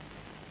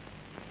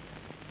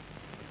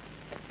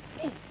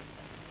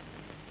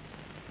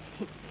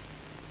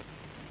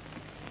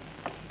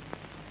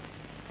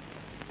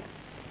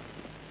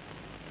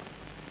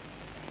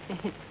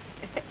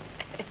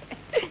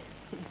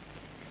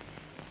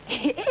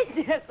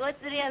 ეს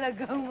კოტრიალა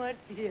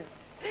გამარტია.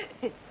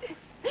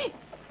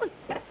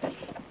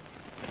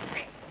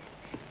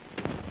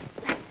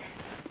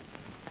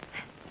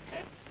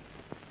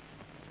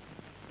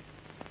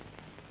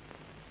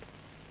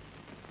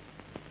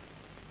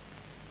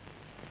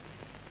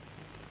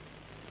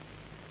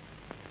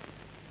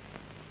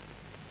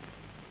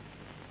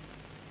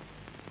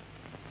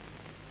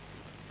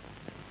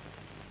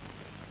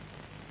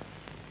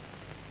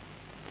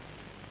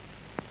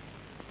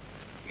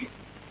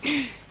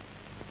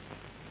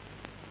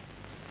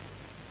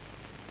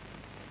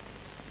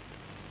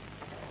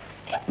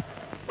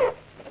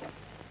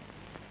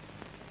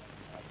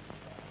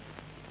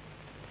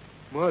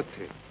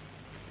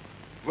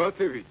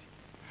 მათე ვიცი.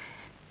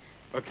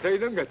 აქ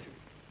საიდან გაცივი?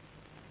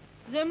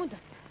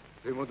 ზემოდან.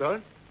 ზემოდან?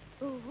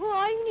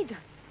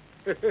 აივნიდან.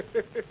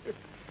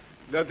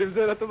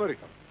 ნადიმზე რატომ არ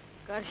იყავ?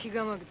 კარში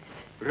გამაგდეს.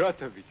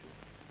 რათა ბიჭო?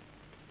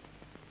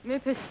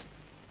 მეფეს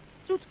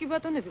წუწკი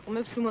ბატონები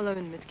ყმებს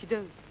უმალავენ მეთქი და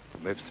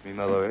ყმებს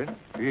მიმალავენ?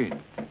 ვინ?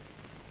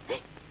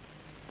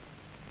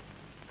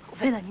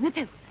 ყველანი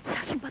მეფე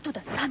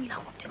სასუბათოდან სამი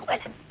ლახვამდე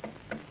ყველანი.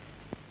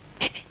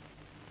 მეფე.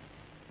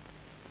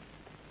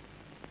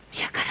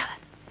 შეკარავა.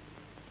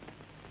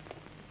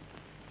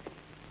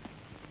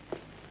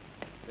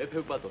 მეფე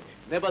ბატონი,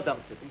 ნება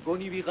დამცეთ,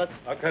 მგონი ვიღაც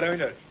აქ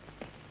არავინ არის.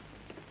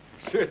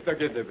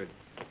 შეტაკედებენ.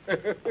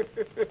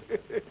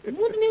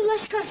 მუდმივ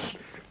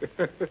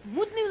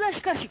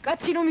ლაშქარში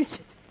კაცი რომ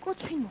იცეთ,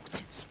 კოცვი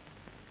მოგცემს.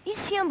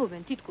 ისი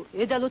ამბობენ თითქოს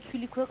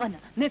ედალოცვილი ქვეყანა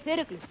მეფე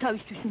ერეკლეს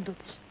თავისთვის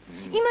უნდოდეს.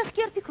 იმას კი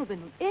არ ფიქრობენ,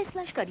 რომ ეს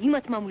ლაშქარი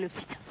იმათ მამულებს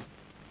იცავს.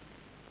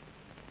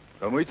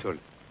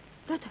 გამოიცვალე.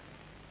 რათა?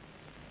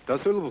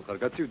 დასვენებულ ხარ,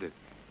 გაცივდები.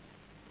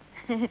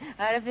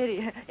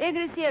 არაფერია,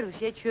 ეგრეთი არ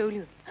შეჩვეული.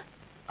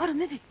 არა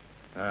მეფე.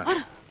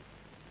 არა.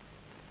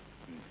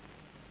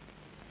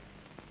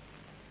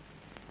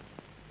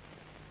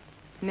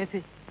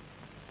 მეფე.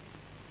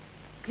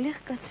 გლეხ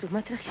კაც რომ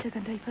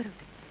მატრახისაგან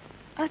დაიფარავდი,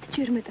 10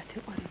 ჯერ მეტად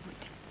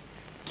ეყარებოდი.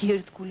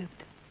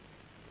 გიერთგულებდა.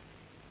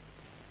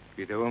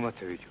 კიდევ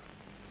ამათე ვიჯო.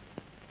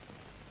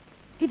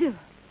 კიდევ.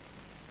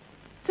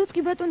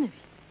 ცუცკი ბატონები.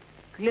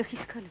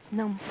 გლეხის ქალებს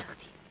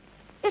ნამოსახდი.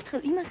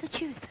 ერთხელ იმასაც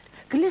შევესწარ,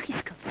 გლეხის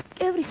ქალს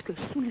კევრის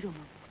ქვეშ სული რომ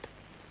ამოხდა.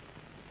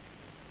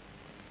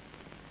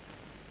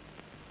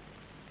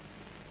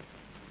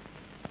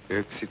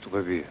 ეგ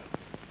სიტყვებია.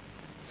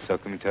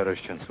 საქმით არ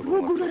ასჩანს რომ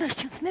როგორ არ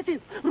ასჩანს მეფე,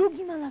 რო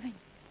გიმალავენ.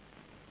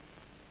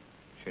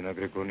 შენ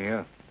აგრე გონია?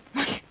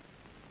 მაშინ.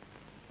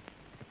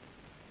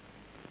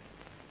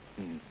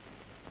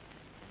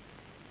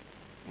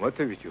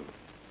 მათე ვიჯო.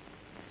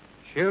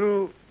 შენ რო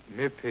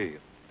მეფე.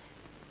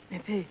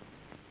 მეფე.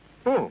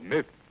 ო,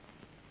 მეფე.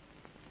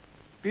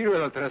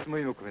 პირველად რას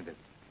მოიმოქმედებ?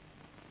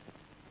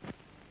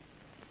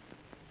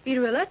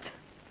 პირველად?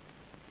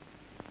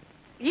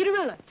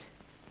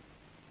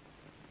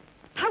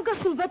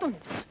 თავგასულ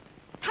ბატონებს.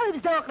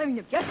 თავებს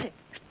დავაყრევინებდი, ასე.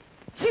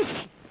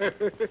 ძირში.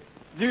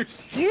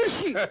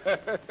 ძირში.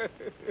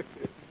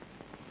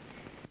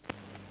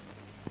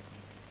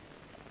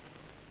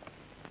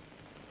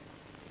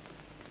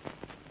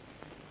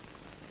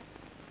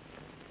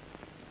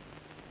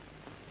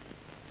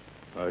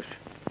 აშ,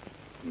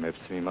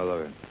 მეფს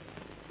მიმალავენ.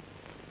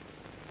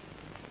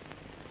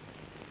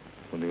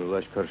 უნივ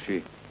ლაშქარში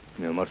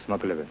მემარს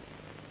მაკლებენ.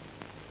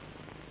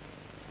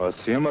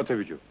 ასია მათე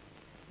ვიჯო.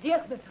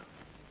 დიახ მეფე.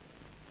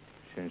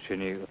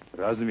 შენი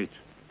რაზმით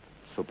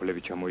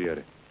სოფლები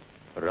ჩამოიარე.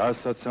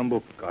 რასაც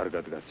ამბობ,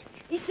 კარგად გასინჯ.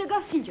 ისე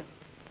გავსინჯა.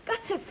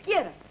 კაცებს კი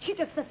არა,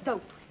 შიტებსაც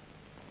დაუთვლი.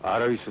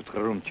 არავის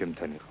უთხრა რომ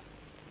ჩემთან იყო.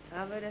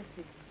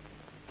 ამერასი.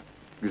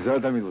 გზა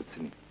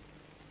დამილოცნი.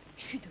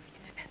 შვიდობით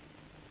მეფე.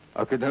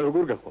 აქედან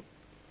როგორ გახო?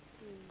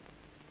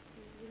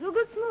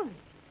 როგორც მოვი.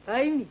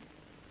 აივნით.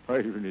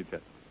 აივნით.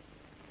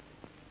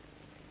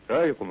 რა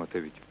იყო მათე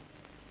ვიჯო?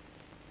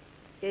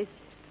 ეს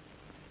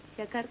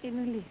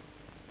შეკარყინული.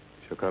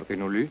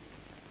 შეკარყინული?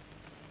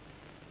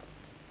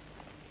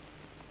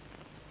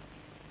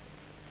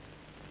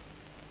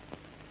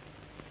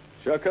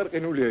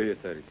 შეკარყინულია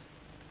ეს არის.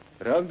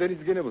 რამდენი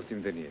ძგენებოს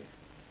იმდენია?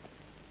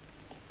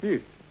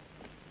 ის.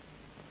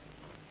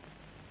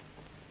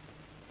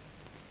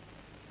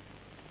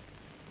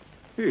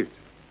 ის.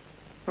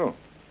 ო.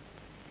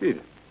 ის.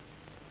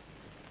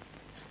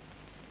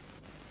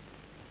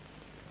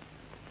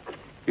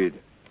 ის.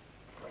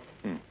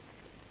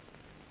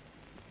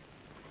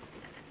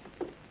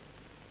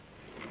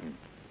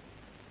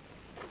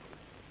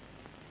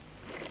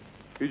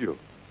 ბიჭო,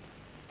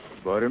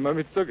 ბარემ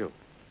ამიწაგო.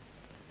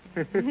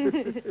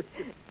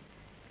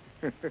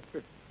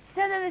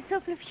 სანამ ეს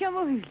სოფლებს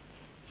შემოვივლი,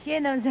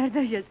 შენ ამ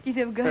ზარდაშას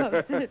კიდევ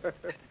გავალ.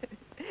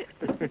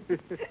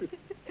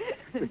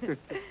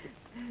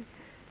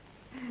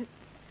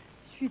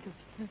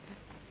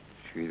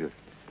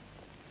 შვიდობით.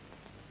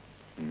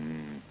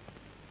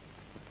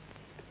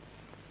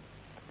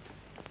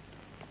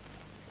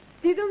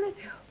 დიდო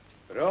მეფეო.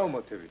 რა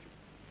მათე ბიჭო?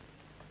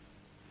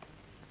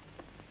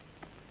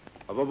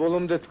 აბა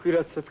ბოლომდე თქვი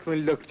რაც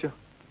სათქმელი დაგჭა.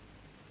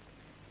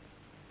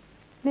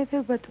 მეფე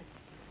ბატონო,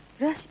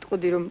 რა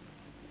სიტყოდი რომ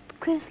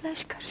თქვენს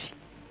ლაშქარში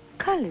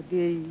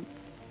ქალები,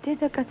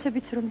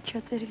 დედაკაცებიც რომ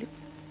ჩაწერილი.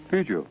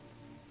 ბიჭო,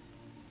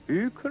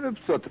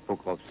 იქნებს სატრფო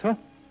ყავს, ჰა?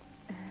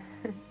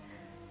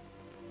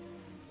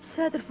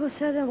 სატრფო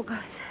სადამ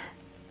ყავს.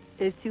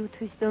 ერთი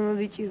უთვის დომა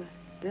ბიჭი ვარ.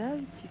 რა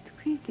ვიცი,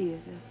 თქვი კი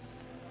არა.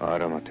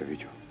 არა მათე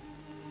ბიჭო.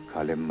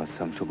 ქალებმა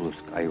სამშობლოს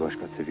კაი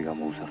ვაშკაცები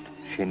გამოუსართო.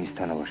 შენის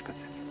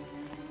თანავაშკაცები.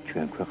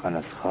 ჩვენ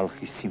ქვეყანას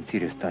ხალხის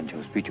სიმცირეს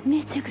ტანჯავს, ბიჭო.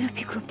 მეც ეგრე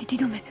ვფიქრობდი,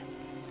 დიდო მეფე.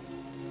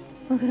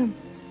 მაგრამ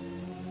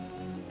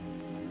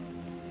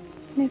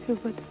მეფე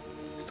ბატონო.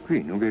 თქვი,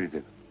 ნუ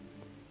გერიდება.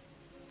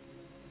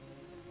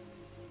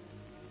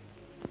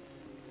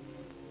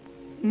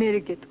 მე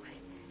რე გეტყვი.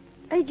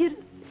 აი ჯერ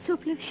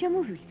სოფლებს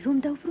შემოვილი, რომ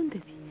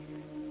დავბრუნდები.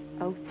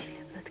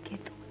 აუცილებლად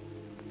გეტყვი.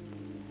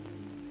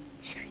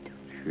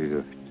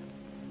 შვიდობით.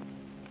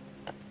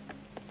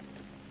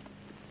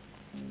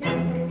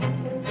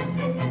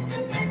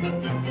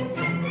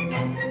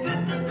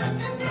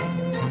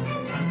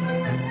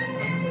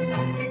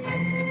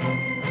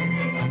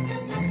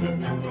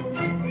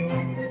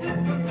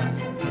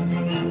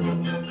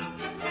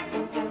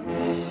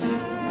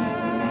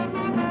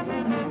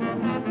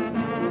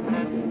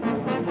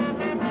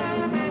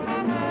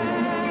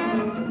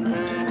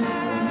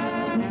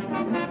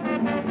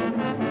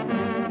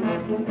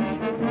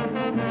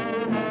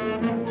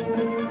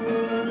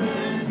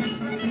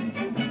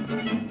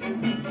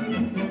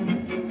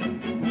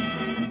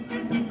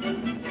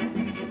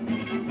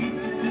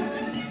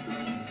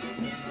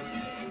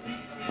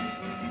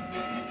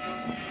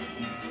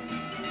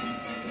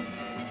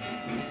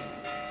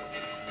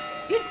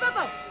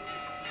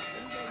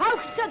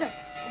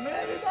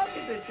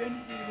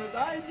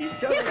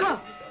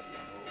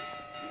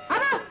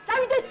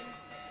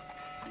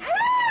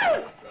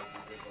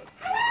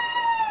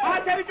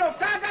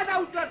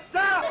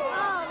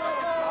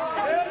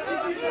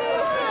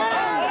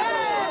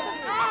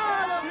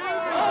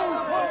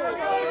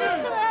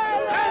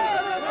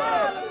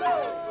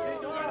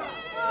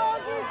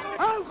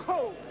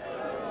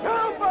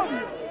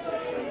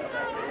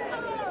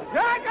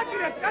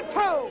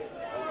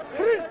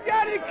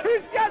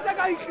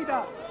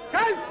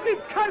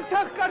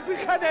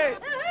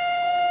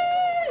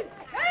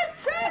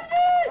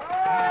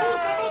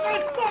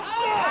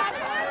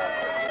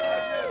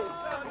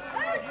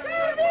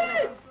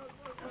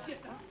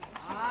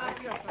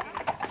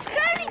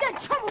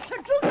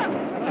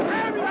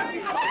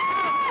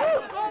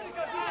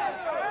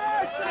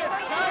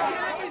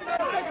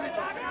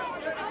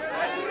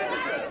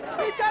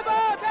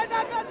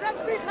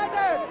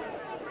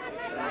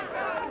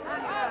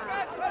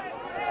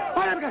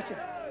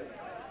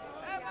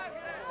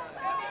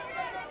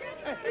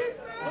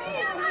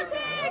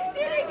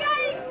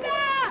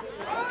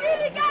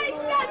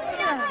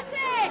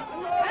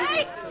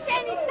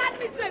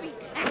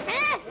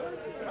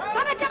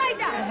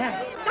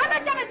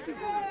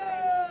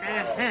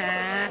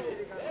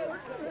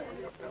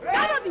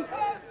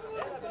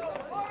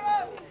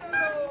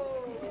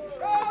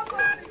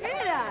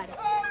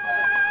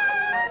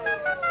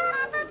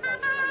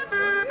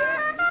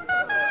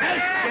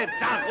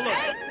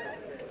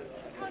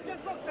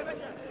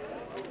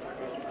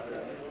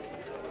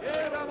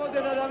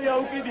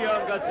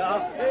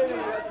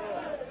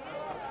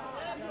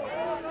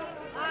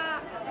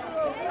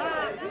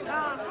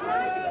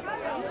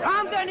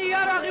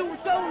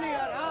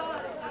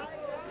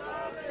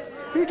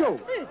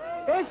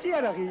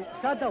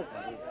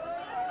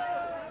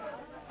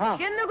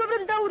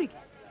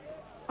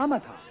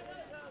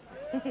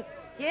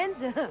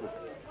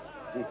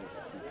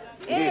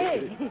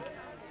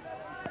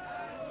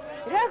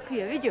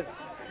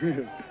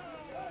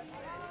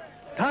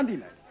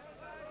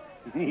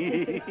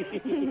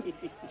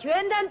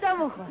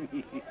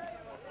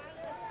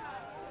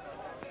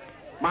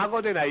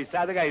 მაგოდენა ის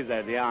სად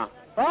გაიზარდე ა?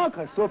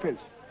 აქა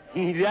სოფელში.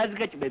 რას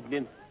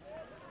გაჭმედნენ?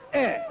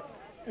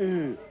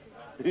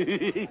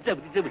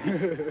 წაბდი.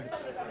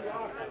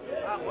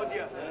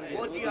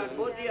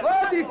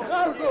 მოდი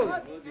ხალხო.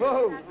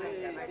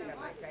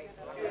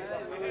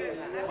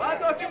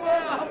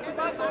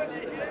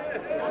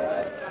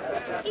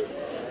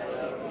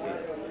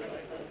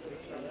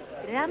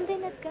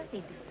 რამდენად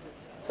გაყიდა?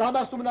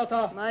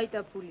 სამასუმნათა.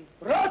 მაიტა ფული.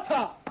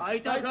 რათა?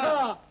 აიტა.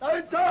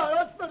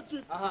 რაც მერჩი.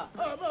 აჰა.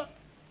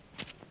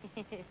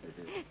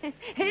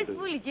 ეს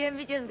ფული ჩემ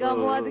ბიჭებს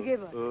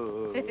გამოადგება.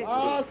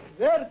 ას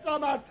ვერ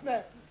წამართმე.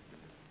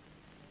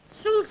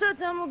 სულსაც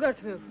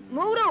ამოგართმევ.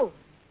 მოურავ.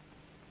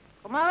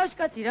 ყმავაშ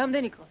კაცი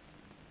რამდენი ყავს?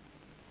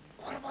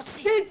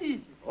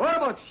 40.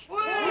 40.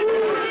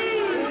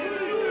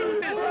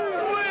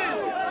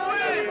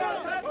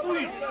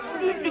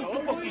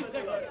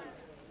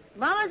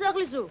 მამას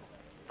აღლისო.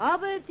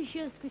 აბა ერთი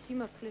შეასთვის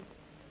იმართლე.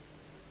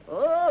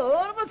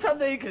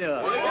 40-მდე იქნება.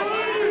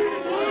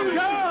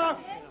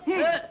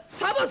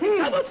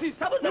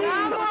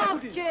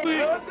 60.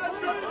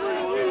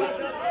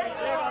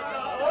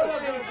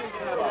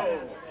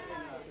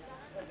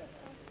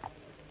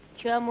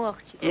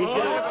 ჩამოახჩი.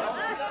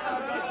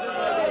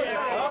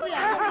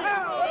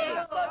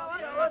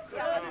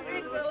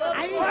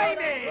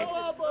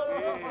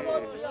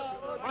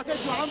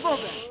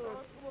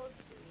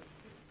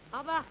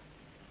 აბა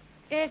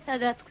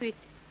ერთად ათქვით.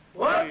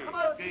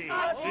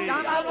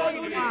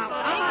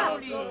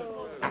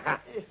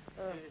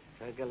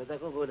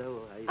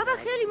 აბა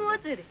ხელი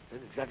მოაწერე.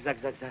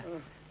 გზა.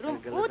 რომ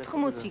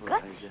 80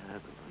 კაცი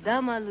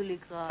დამალული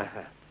ყავს.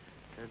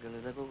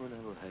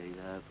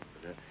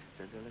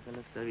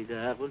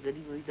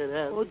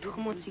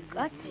 ოთხმოცი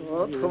კაცი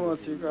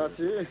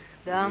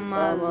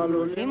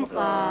დამალული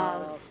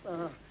მყავს.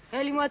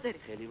 ხელი მოაწერე.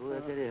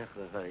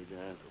 ახლა ხაიდა.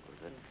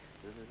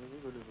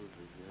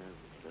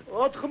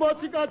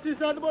 80 კაცი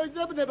სად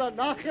მოიძებნება?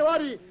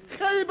 ნახევარი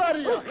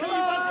ხეიბარია.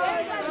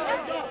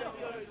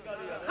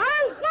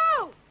 ხალხო!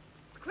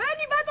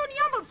 თქვენი ბატონი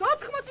ამბობს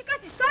 80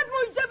 კაცი სად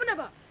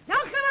მოიძებნება?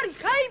 ნახევარი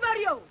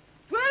ხეიბარიო.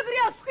 თუ ეგრე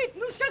ასვით,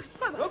 ნუ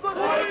შეგწყვება.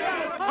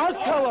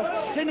 აქა ვარ,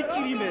 შენი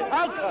კირიმე,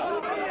 აქა.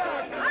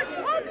 ას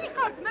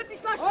მოდიხართ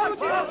მეფის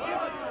ლაშქარში.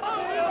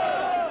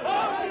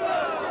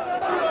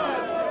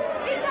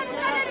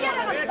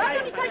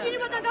 ბატონი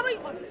საჭიროა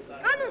გამოიყო.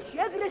 კანონში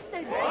ეგრე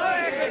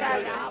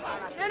სწერია.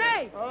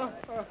 შენეი!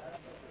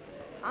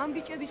 ამ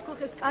ბიჭების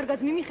ქოხებს კარგად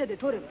მიმიხედე,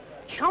 თორემ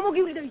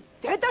ჩამოგივრიდები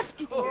დედას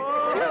გიტყვი.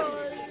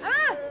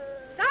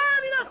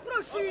 სამი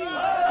ნახვროში!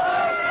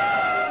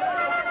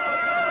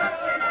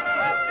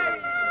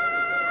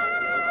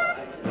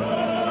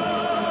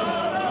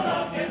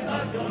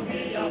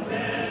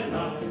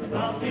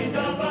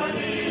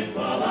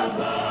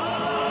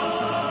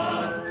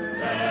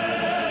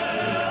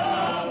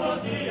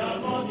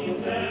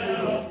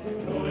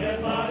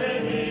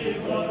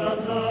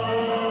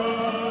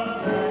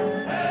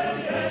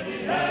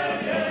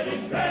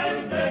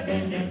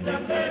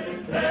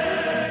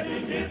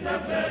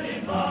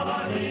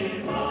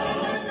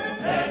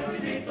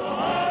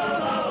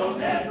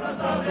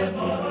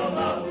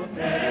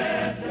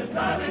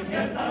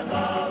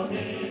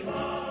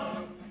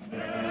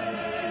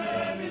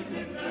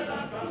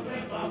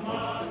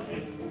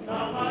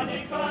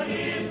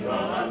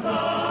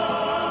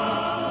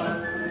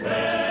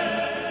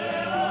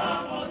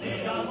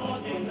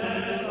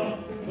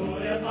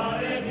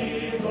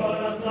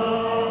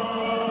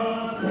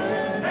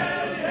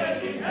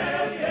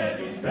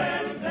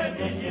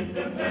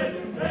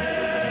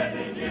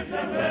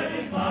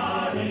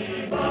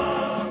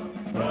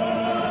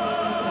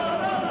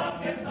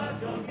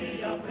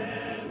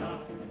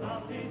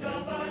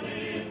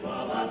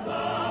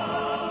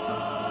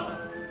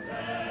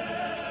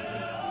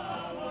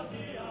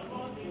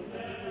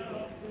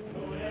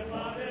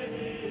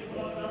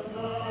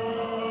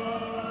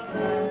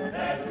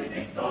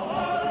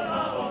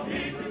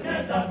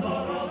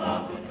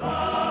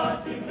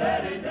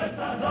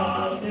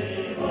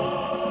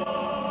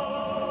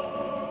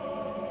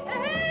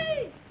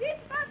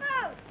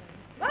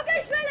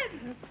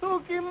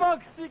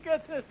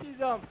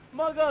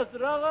 მაგას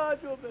რაღა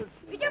აჯობებს?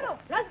 ბიჭებო,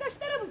 რას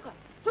გაშტერებულ ხარ?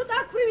 ცოტა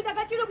აქვრივი და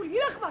გაჭირებული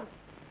მივეხმარო.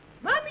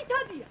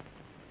 მამითადია.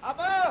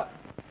 აბა!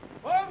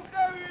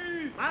 მომყევი!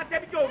 მათე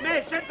ბიჭო, მე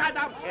შენ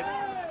დადავხებ.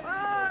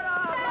 არა!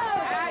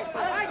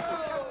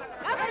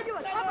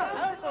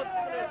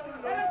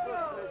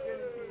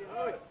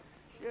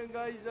 შენ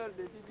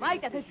გაიზარდე დიდი.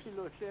 მაიტა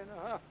შილო შენ,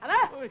 აჰა. აბა,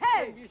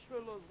 ჰეი!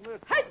 გიშველოს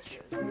ღმერთ. ჰეჩ!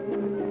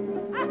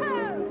 აჰა!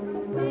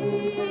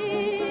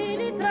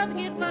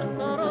 Тратки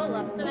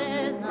парсорола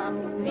стрена,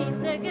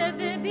 вице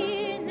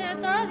гебебине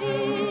тави.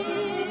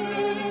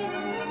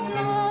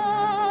 Но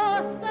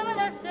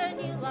ставля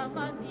шенила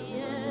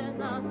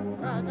мадиена,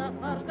 рада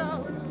фарга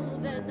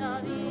убе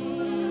дави.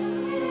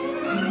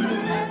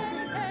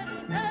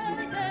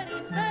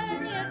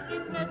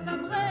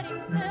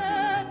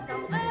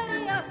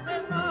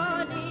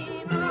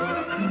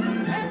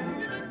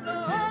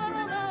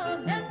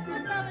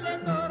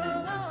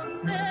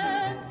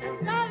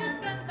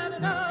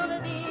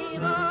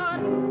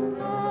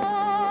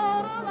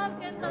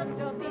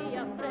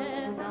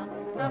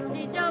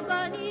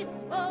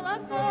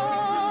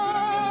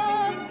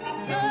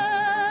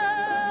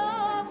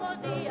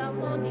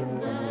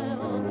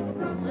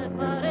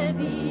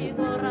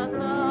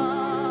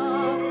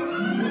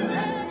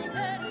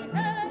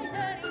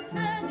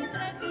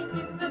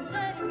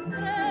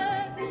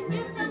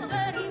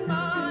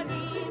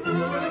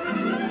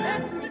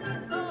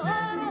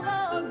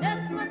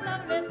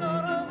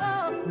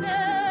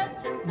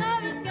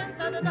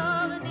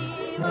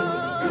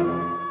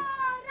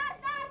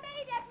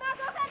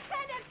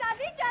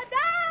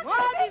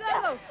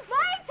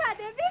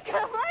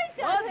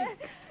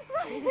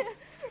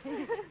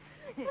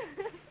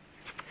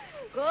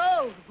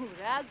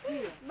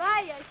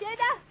 Maia,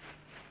 chega!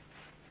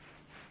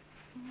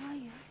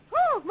 Maia.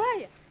 Oh,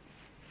 Maia!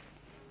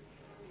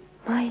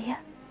 Maia.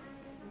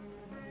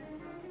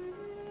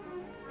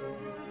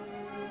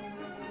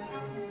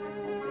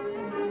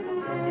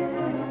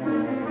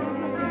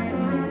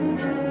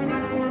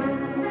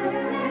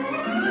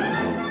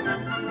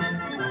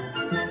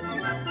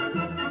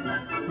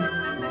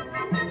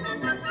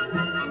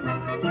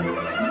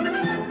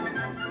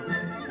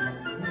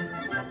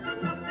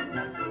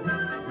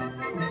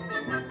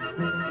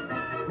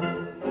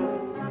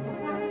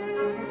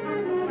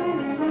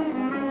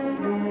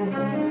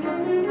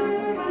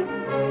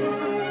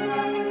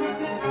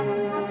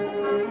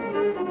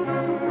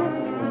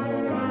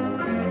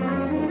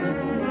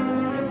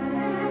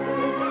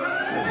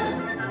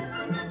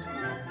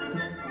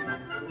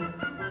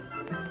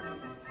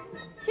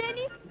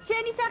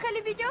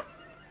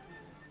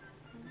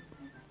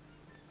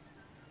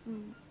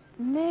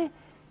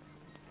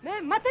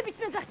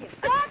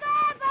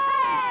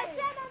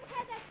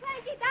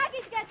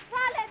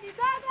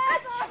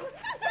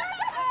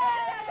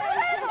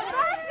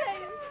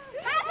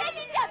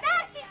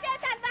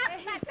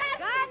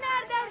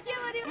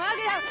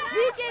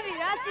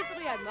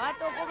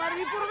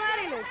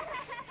 ვიფურმარილეს.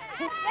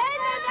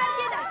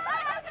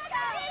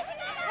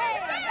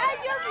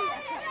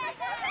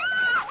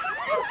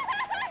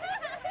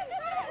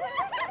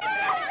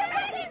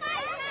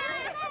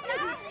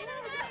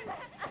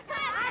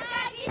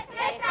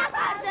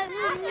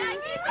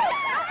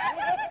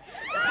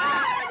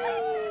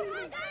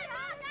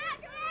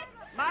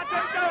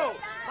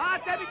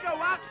 მათებიო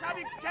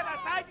ვახშავი ქება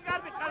საიტი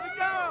გარბი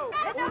ხარბიო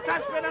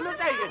უთას ვერა ნუ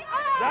დაიგეთ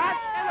და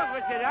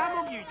ელოგვეცე რა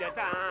მოგივიდა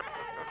და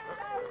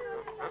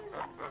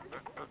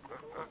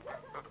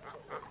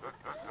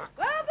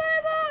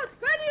ბაბებო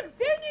თქვენი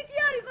ხდინი კი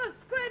არ იყოს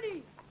თქვენი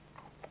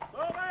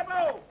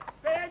ბაბებო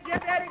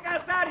პენჯერი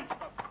გასარი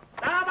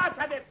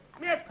დამაცადეთ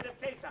მეცდეთ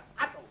შეიძლება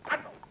ატო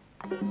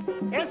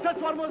ესაც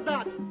 50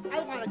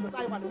 აიყვანეთ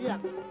აიყვანე მია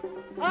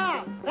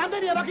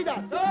რამდენია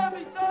ბაქიდან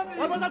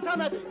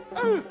 53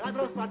 რა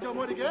დროს პაჭო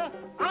მორიგე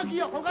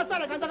აგია ხო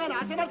გასარა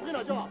განდაგანა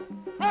ასემარცხინო ჯო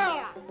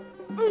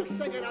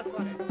შეგერას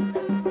ვარე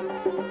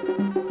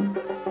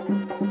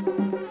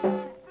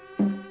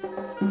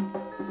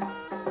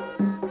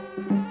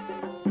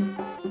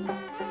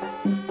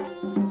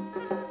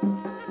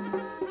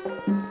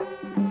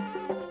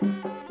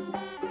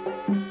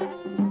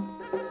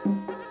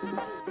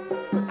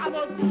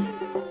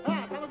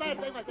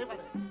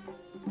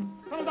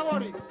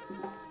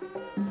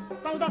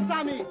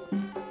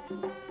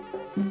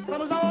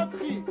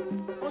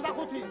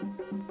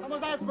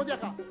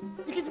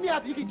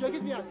იგი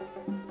ჯოგით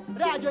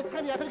რა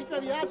ჯეცხენია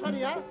ფერკიწებია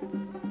ჩვენია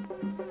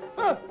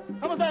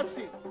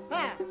 66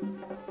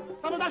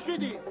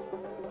 67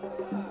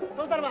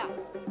 თოდარვა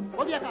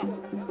მოდი ახლა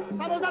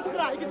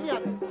 79 იგი ძია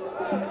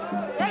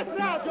ეს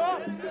რა ჯო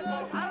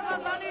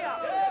არმაზანია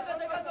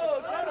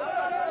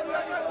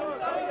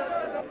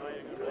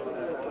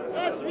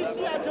ეს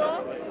ვისია ჯო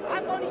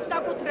ატონის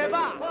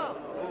საკუთრება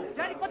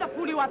ჯერიკო და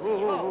ფული ვაცი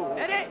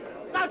ერე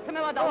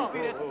წარცმევა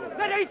დაუპირეთ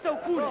მე ისევ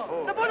ფული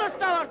და ბონუს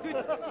დავართვით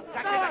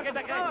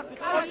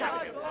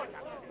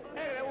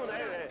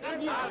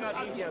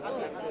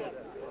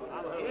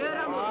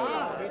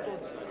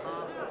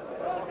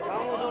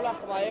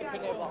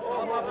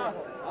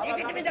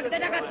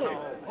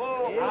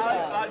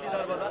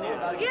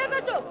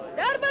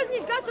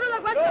დარბაზის გასროლა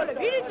გვასწავლე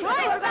ვინიც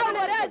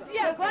ისწავლე რა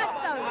ზია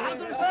გვასწავლე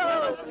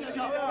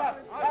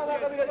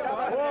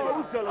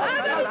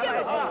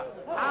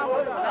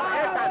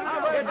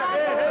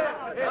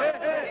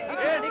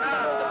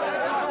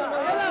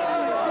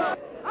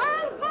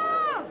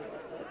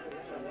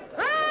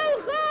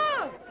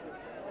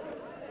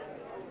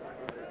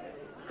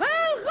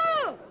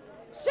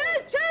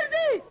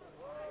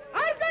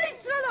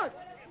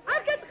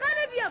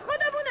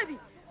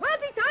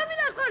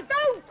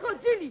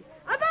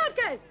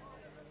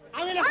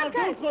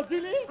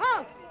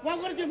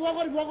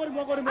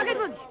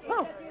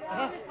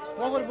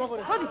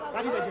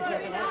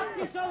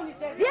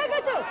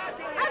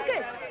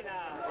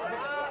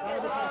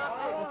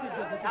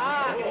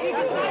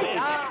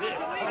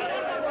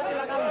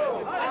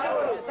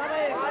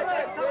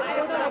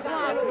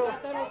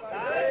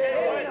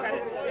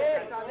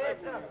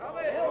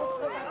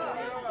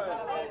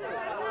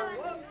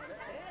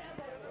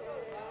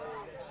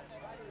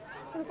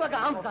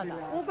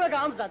უკვე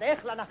გამზადა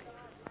ეხლა ნახე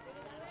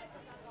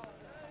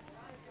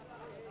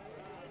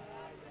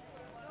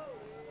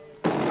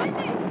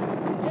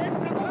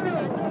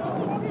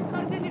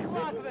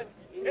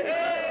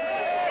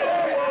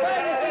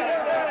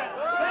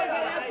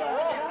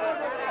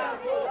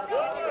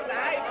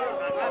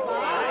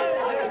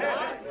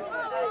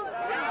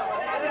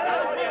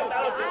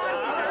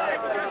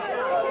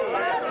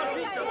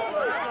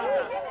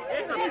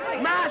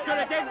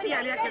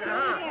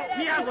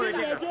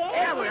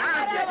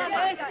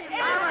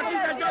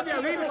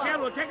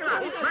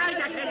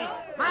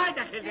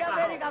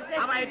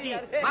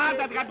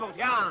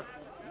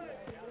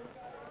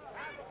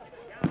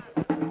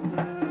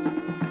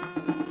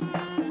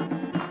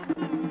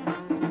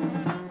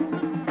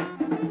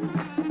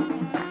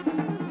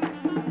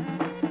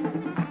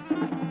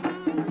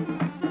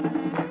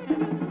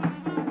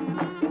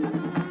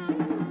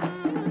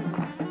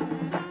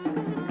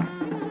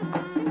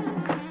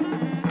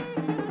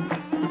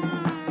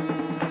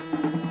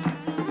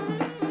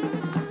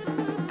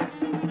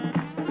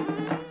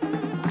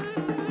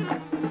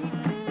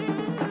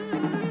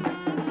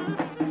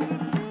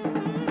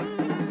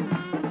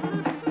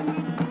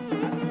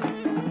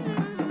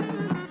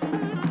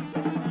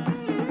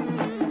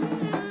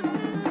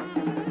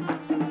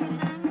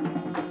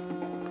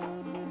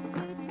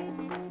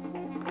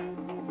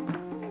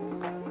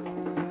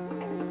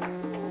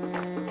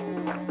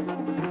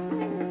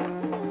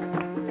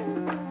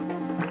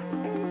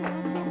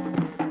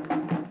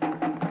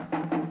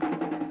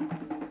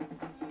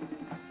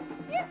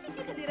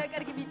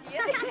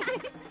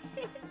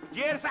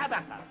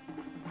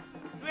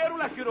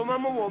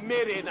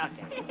mere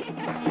nate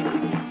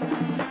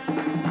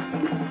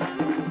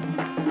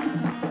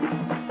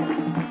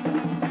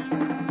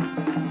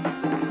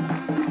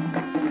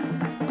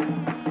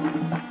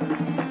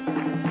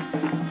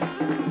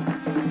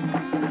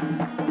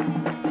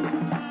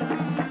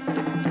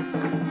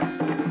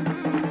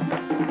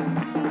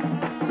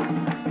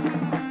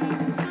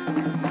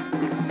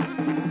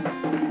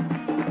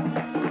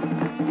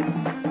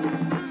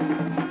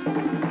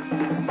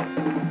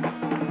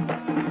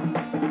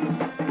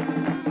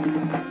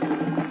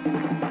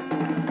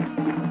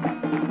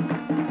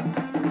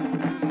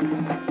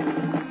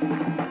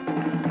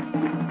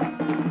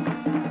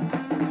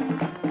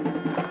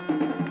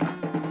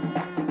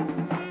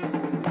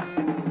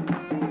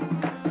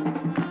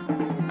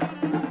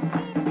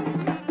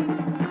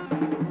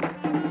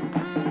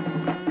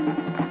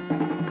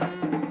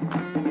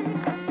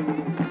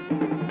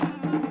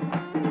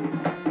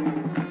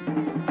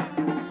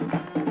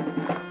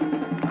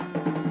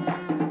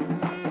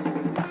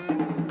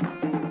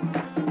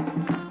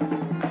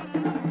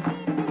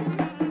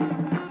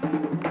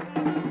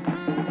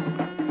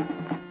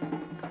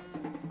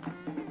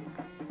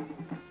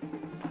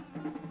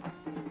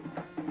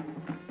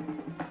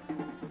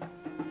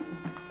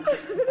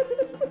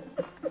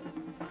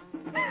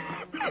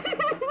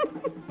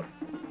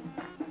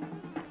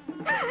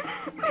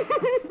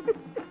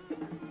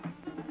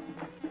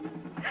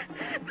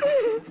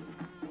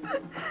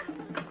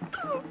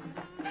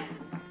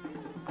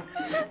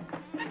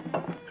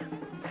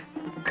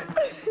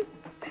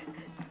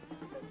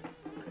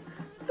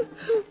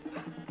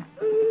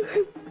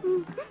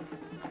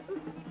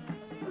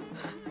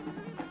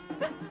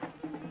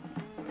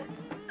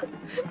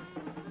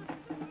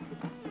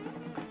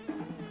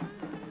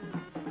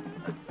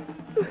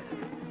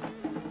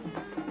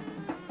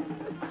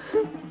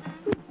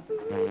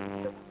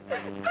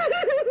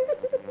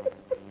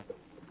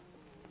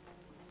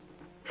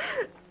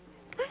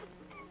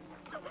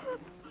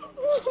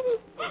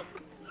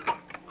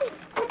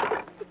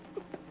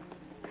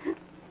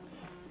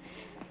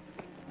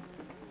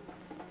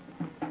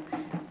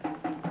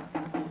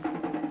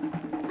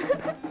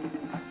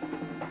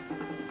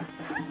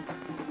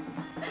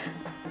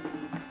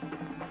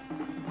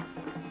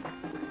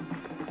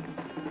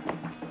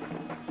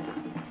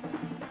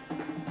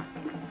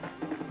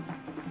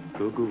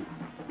გოგო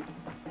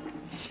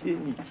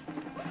შენი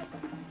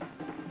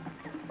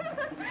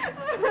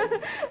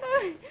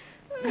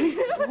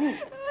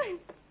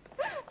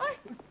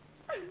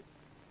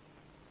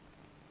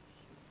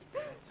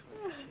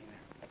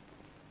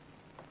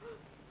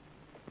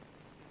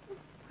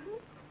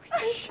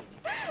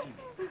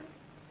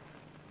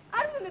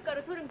არ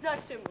მომეკარო თორემ ძარ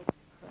შემო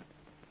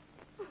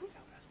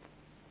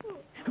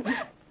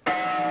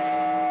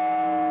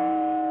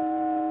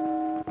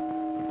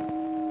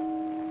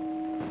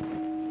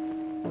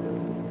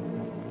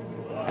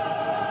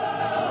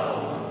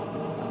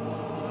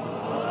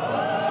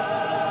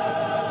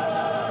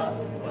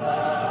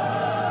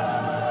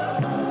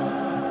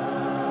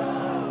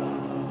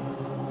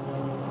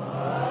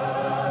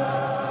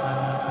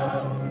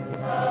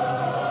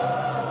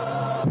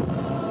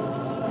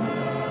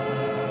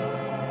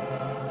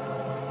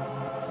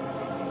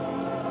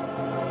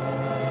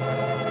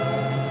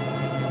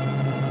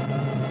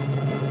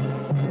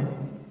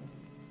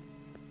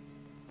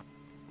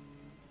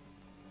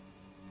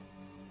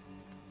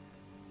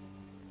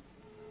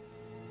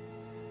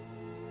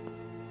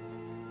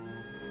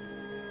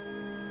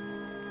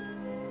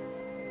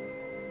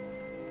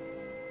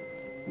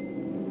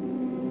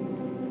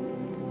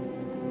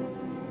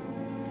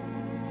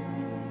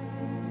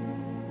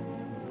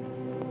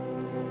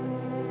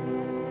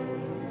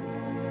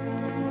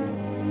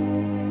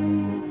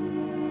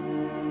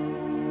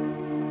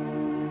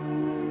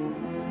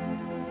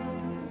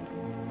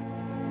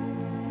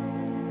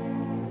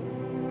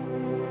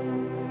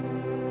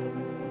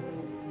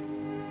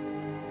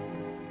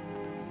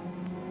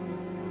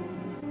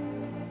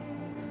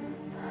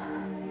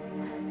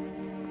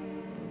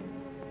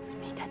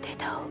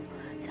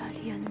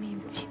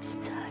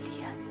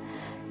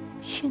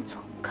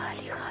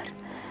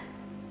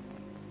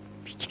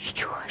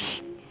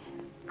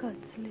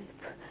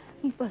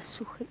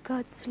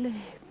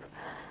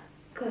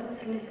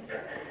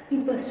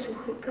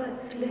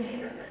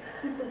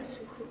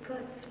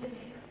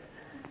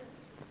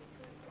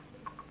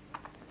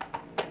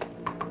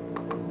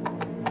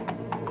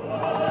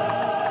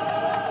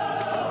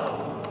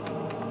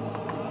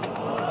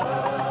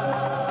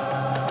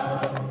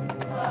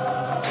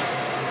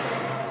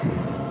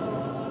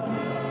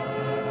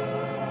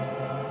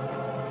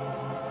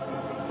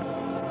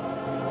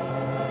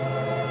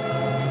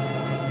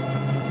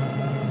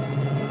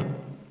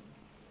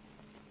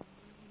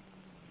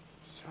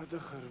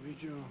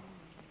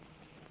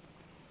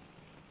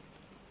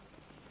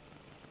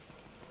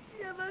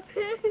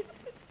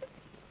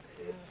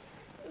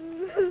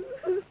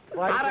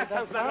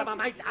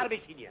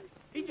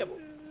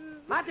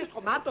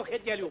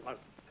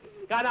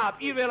განა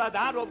პირველად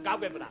არ რომ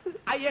გავებნა.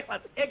 აი ეხლა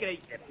ეგრე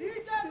იქნება.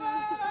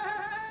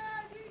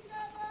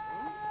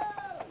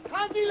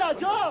 ხანდილა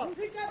ჯო.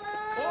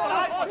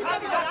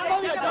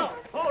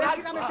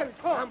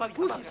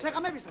 გუსი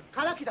შეღამების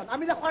ქალაქიდან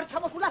ამილა ხარ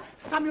ჩამოსულა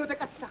 3-4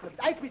 კაცის სახელით.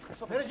 აი თქვი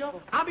სოფერე ჯო.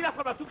 ამილა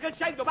ხარ თუ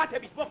ხელში აიგო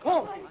მათების მოხ. ხო.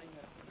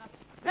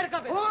 ვერ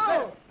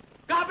გაბედავ.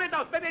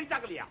 გაბედავ პედერი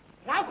წაკლია.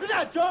 რა ვქნა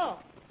ჯო?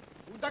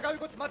 უნდა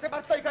გავიგოთ მათე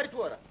მარცხა იქ არის თუ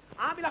არა.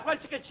 ამილა ხარ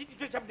ჩიკეჩიტი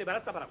შეჩამდება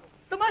რა საბარაკო.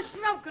 თამაში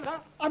რა ვქნა?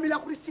 ამილა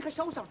ხრის ციხე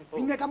შეუსავდე.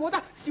 ვინმე გამოდა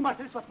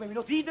სიმართლეს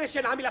ვასმევინოთ. დიდე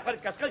შენ ამილა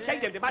ხარის გას ხელ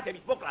შეიძლება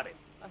მათების მოკლავენ.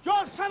 ჯო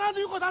სანად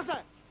იყოთ ასე.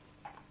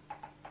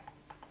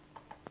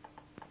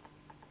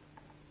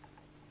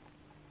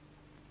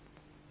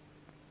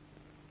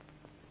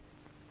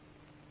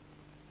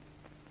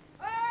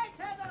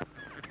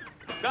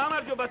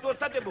 გამარჯობა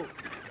თორსატებო.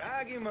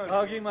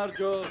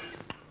 გაგიმარჯო.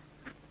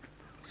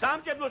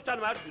 სამჭედლოსთან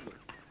ვარჯილო.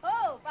 ო,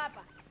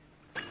 პაპა.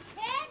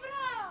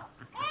 ებრო,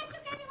 ეს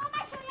უკენი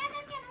მომაშორი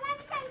ადამიანი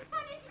ლამისალის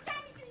ფონეში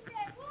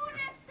ჩამიწვიდე.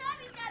 უნას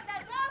დავიკარდა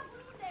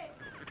გოგრუნდე.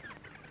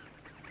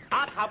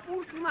 ახა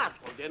პურტუნას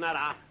ხოდენ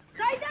არა.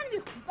 საიდან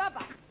ვიხდი,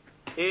 პაპა?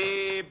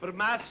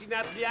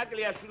 ბრმასინად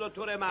დიაკლია შულო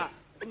თორემა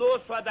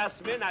ყნოსვა და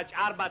სმენა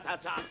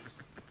ჭარბათაცა.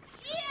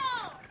 შიო!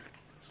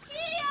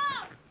 შიო!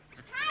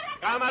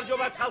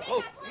 გამარჯობა ხალხო.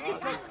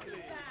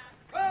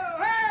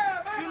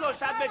 სულ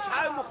სადმე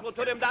ჩაემუხლო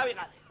თორემ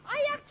დავიღალე.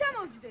 აი აქ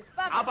ჩამოვჯდეთ,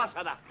 პაპა.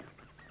 აბასა და.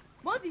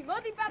 მოდი,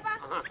 პაპა.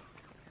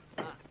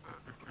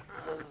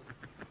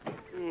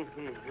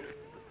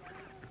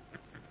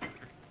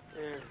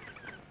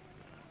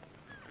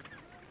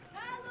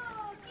 ალო,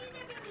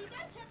 კიდე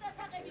მივიდა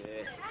ჩატათაღები.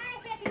 აი,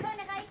 ესეთი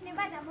ქონება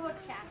იქნება და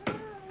მორჩა.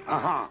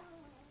 აჰა.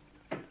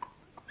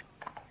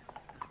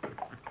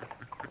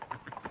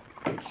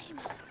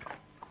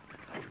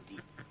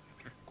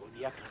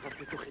 აქ რაღაც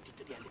ვიჭუხეთი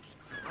ტრიალებს.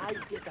 აი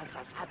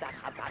დედასა სადა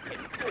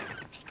ხაბაკები.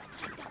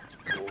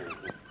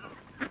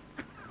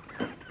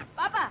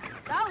 პაპა,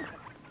 დაუკრა.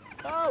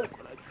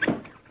 დაუკრა.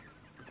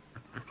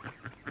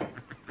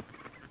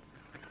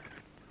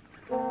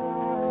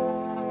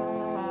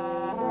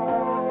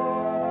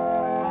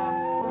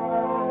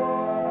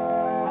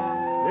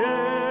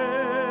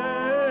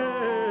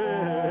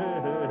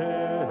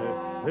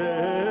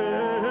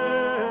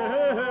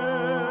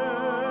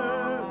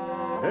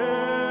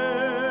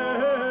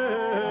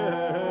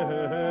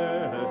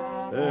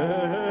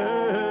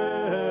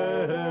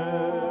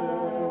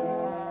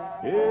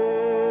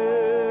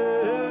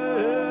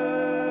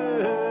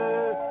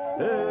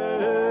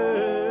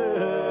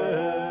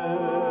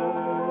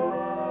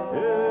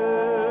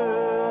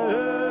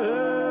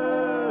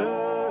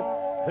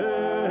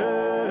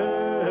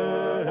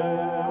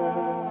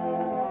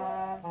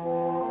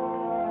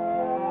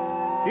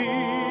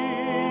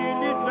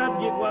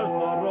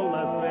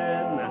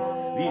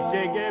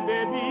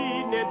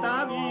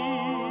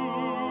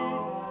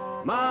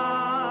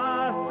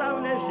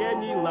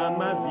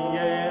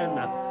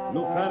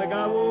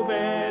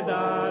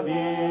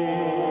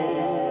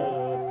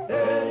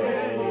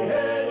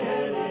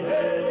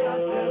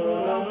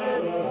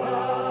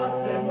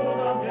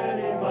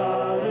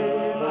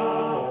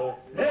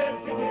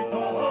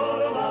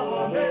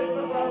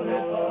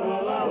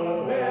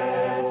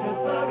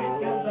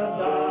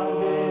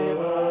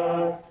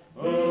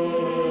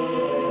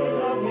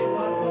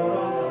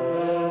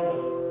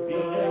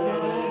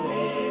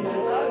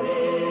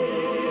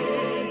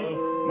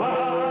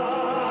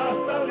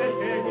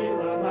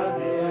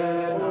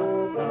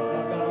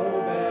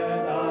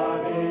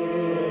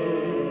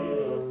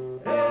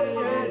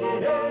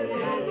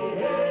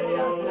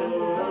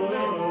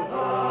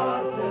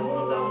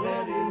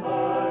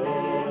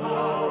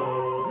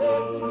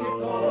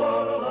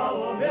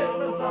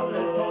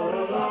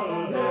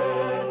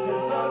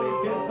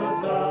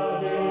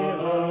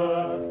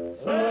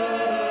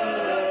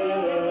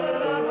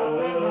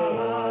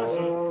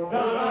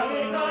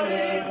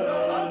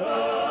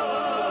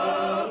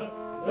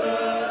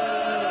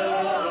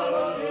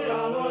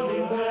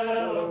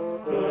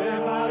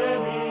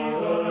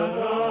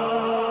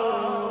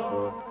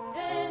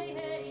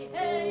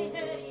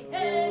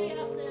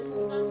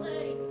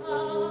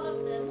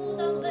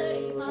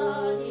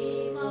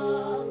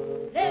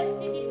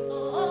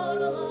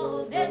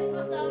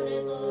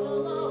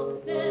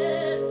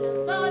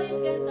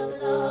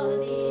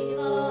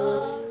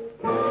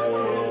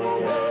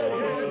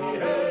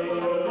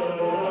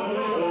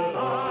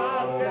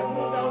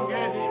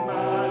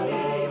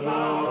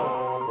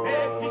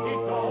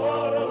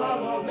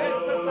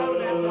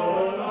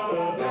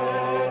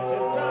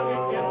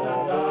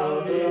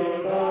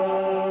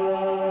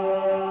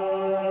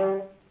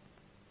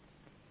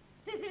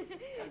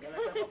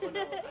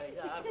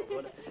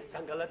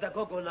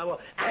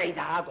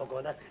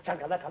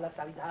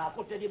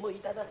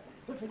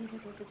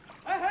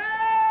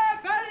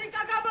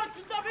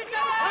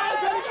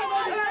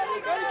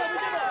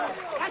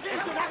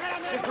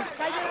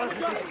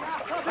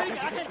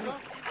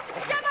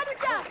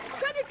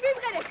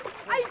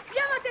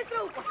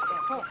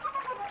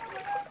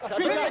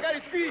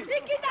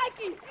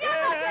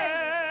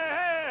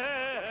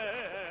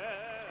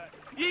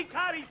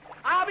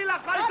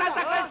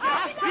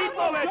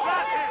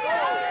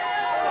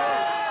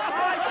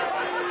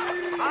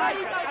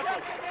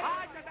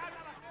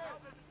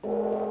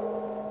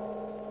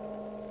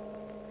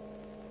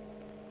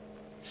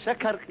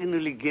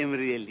 შაქარყინული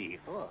გემრიელი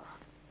იყო.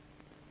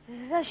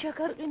 რა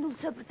შაქარყინულ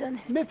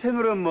საბრძანე? მეფემ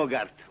რომ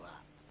მოგართვა.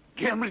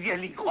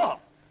 გემრიელი იყო.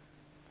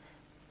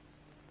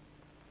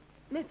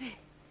 მეფე,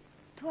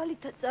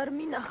 თვალითა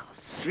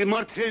წარმინახავს.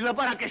 სიმართლე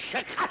ლაპარაკე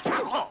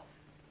შეკაჩაღო.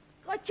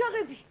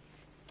 ყაჩაღები,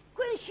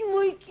 თქვენში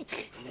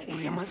მოიკითხე.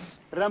 იმას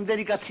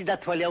რამდენი კაცი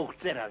დათვალე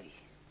აუღწერავი.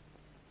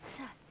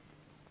 სად?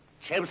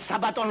 ჩემ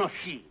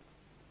საბატონოში.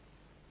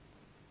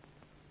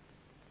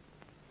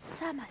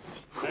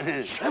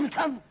 300.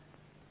 შემთან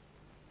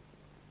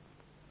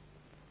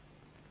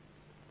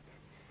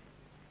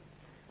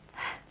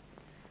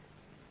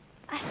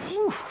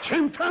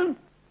ჩემთან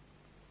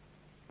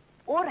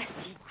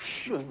 200.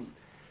 შენ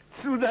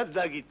ცუდად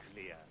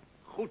დაგითვლია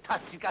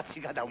 500 კაცი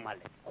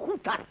გადავმალე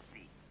 500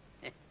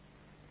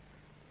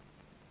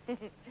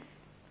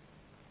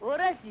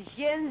 200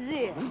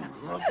 შენზე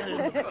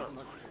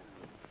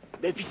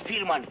მეფის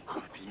ფირმანი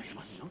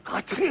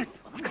კატრით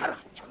ჩქარა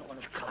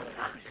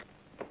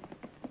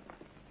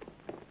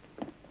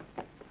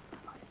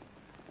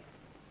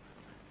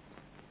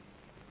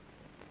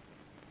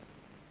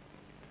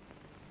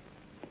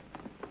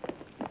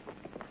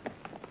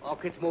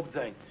აქეთ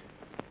მობძაინც.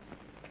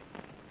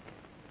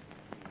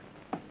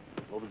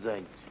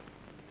 მობძაინც.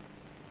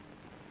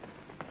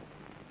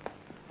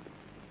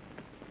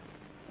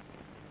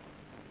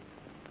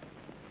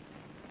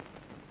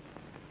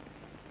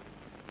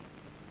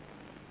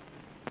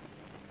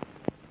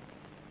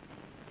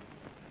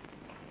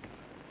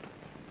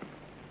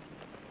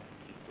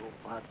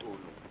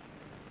 ბატონო.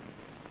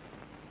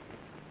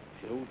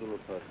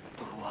 შეუძლოთ არ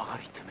დრო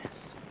აღარ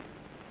ითმევს.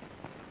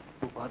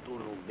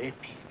 ბატონო,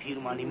 მეფის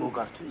ფირმანი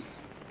მოგართვის.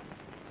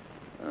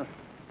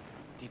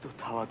 დიდო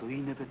თავადო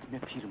ინებეთ მე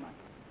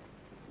ფირმანი.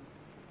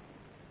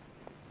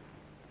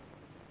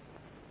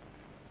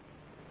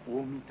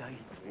 ომი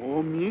დაიწყო.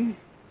 ომი?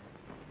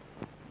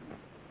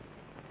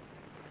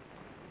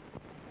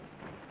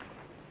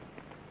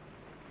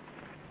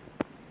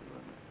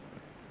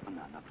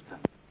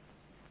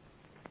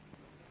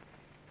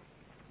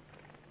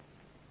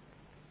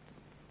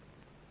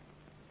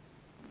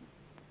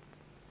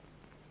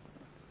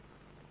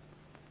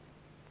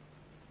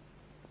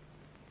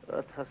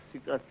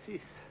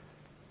 კაცის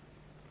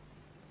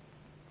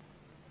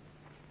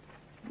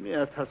მე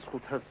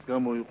 1500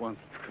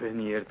 გამოიყვანს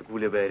თქვენი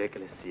ერთგულება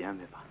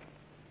ერეკლესიანება.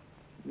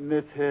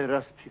 მეფე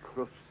რას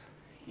ფიქრობს?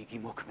 იგი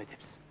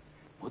მოქმედებს.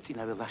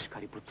 მოწინავე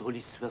ლაშქარი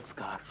ბრძოლის ველს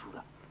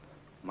გაარჟურა.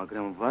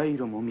 მაგრამ ვაი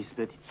რომ ომის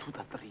ბედი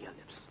ცუდად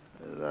ტრიალებს.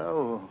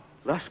 რაო,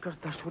 ლაშქარს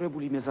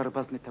დაშორებული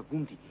მეზარბაზნეთა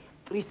გუნდი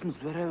ტრის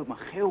მზვერაებმა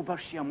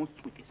ხეობაში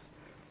ამოსწყვიტეს.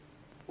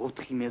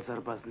 4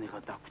 მეზარბაზნეღა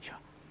დაგვრჩა.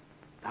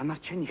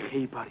 დანარჩენი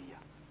ხეიბარია.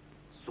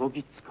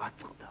 ზოგიც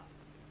გაწყდა.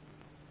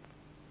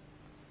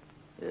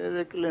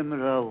 ერეკლემ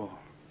რაო,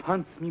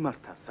 ფანც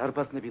მიმართა,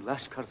 ზარბაზნები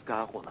ლაშქარს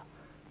გააყოლა.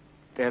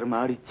 ტერმა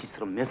არ იცის,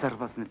 რომ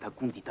მეზარბაზნეთა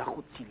გუნდი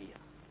დახოცილია.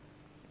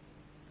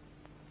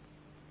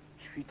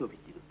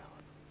 შვიდობით დიდო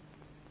თავად.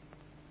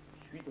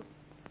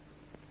 შვიდობით.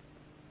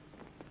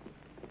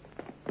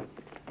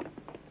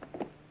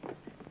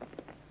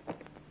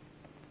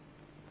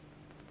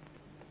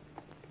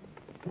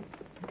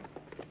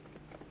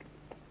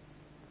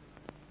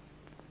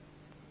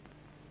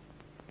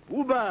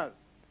 უბარ,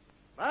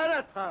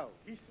 ბარათავ,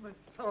 ისმენთ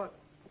თავად.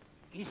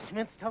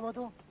 ისმენთ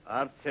თავადო?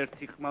 არც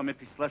ერთი ხმა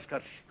მეფის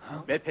ლაშქარში.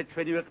 მეფე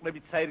ჩვენივე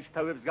ყმებით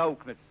საერისთავებს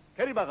გაუქმებს.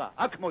 ქერიბაღა,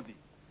 აქ მოდი.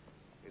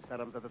 ეს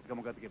არამზადად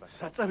გამოგადგება.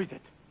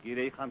 საწევიდეთ.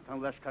 გირეიხანთან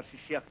ლაშქარში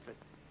შეახცეთ.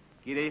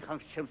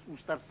 გირეიხანს ჩემს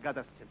უსტარს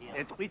გადასცემ.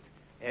 ეთყვით,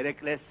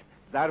 ერეკლეს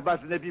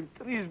ზარბაზნები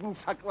მტრის გულ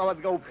საკლავად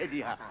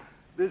გაუფედია.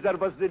 მე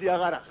ზარბაზნები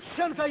აღარა.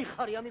 შენ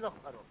გაიხარი,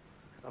 ამილახარო.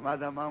 ხმა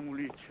და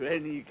მამული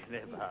ჩვენი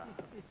იქნება.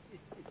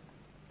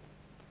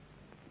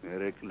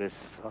 ერეკლეს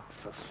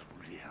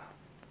სახსასულია.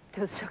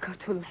 თელ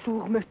საქართველოს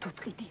უღმერთო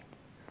ტყიდია.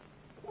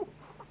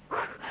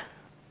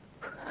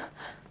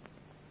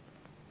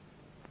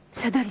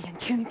 სად არიან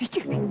ჩემი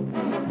ბიჭები?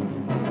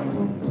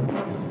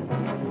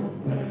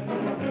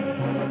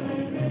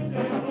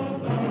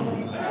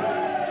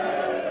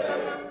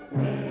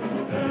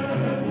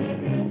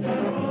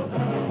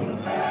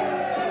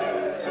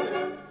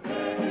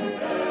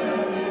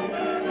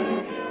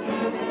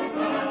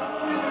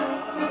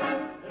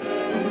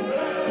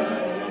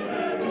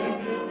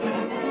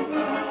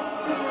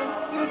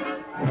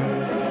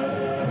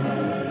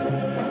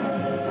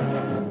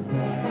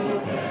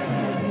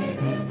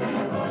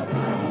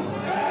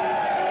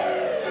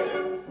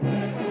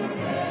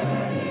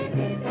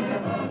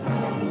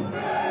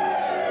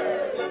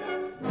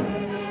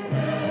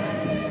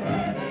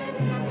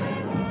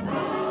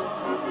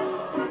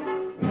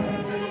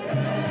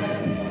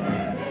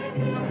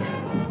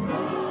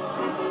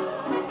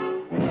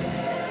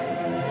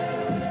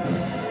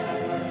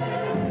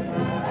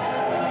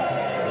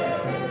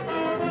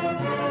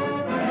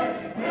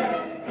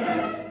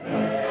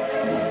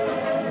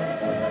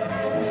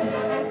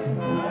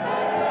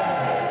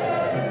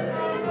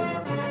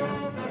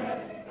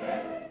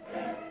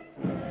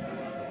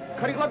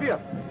 ხარიკლაბია.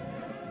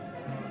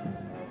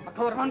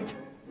 აკავარ მანჩ.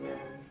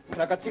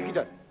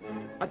 რაკაციგიდან.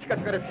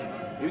 აჩიკასკარებში.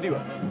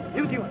 მივდივარ.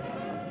 მივდივარ.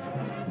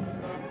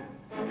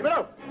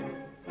 სიმრავ.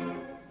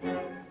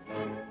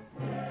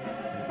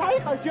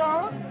 საიხო ჯო?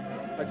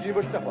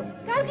 საჯიბოში საფონ.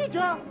 კარგი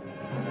ჯო.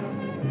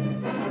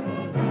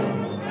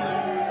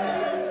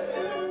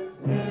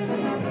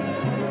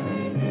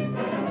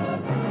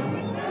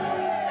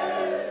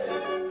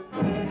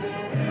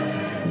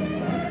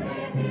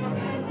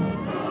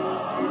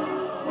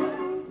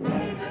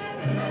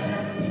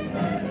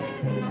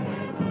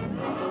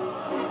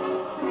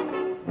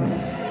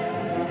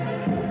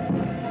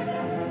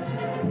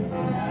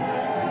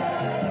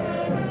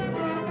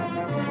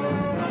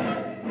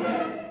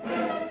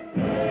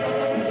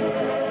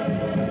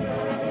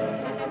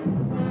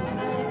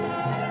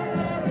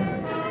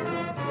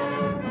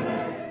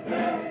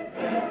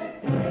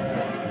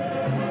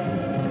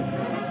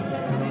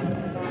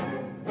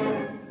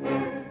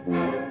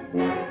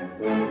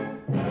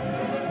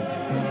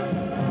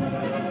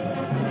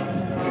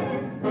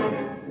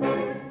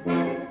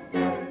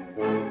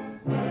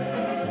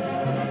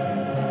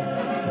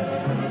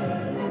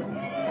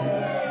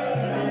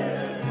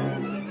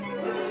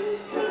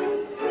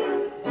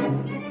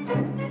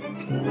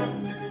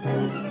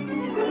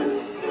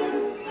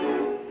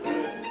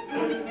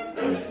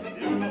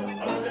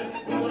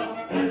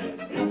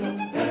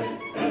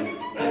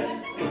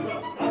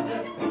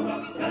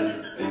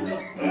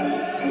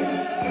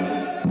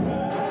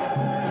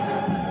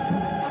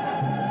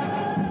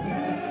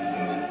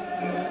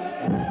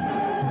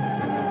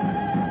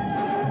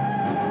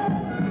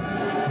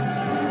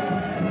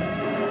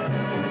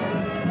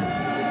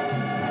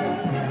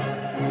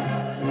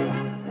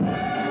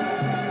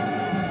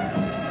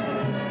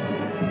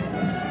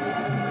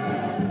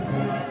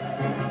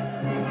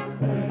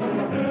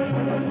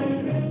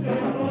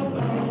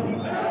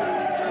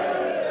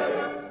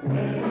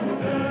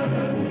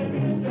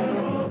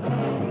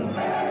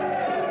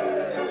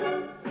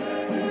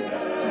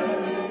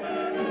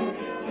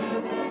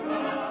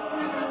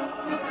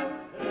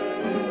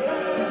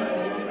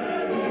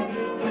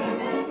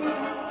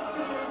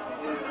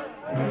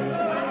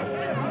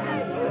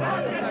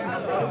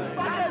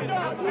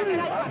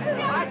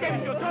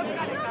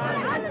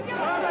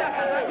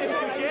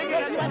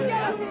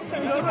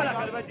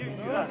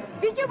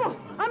 ბიჭებო,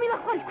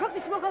 ამილახვარი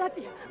ქვეყნის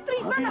მოღალატეა.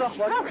 ტრის ბანაკში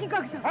ხალხი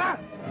გაგზავნა.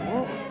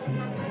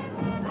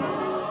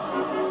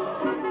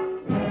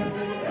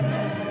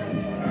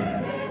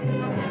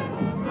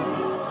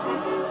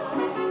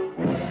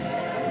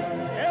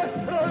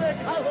 ესროლე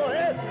ხალო,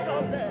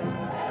 ესროლე.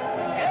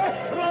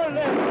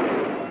 ესროლე.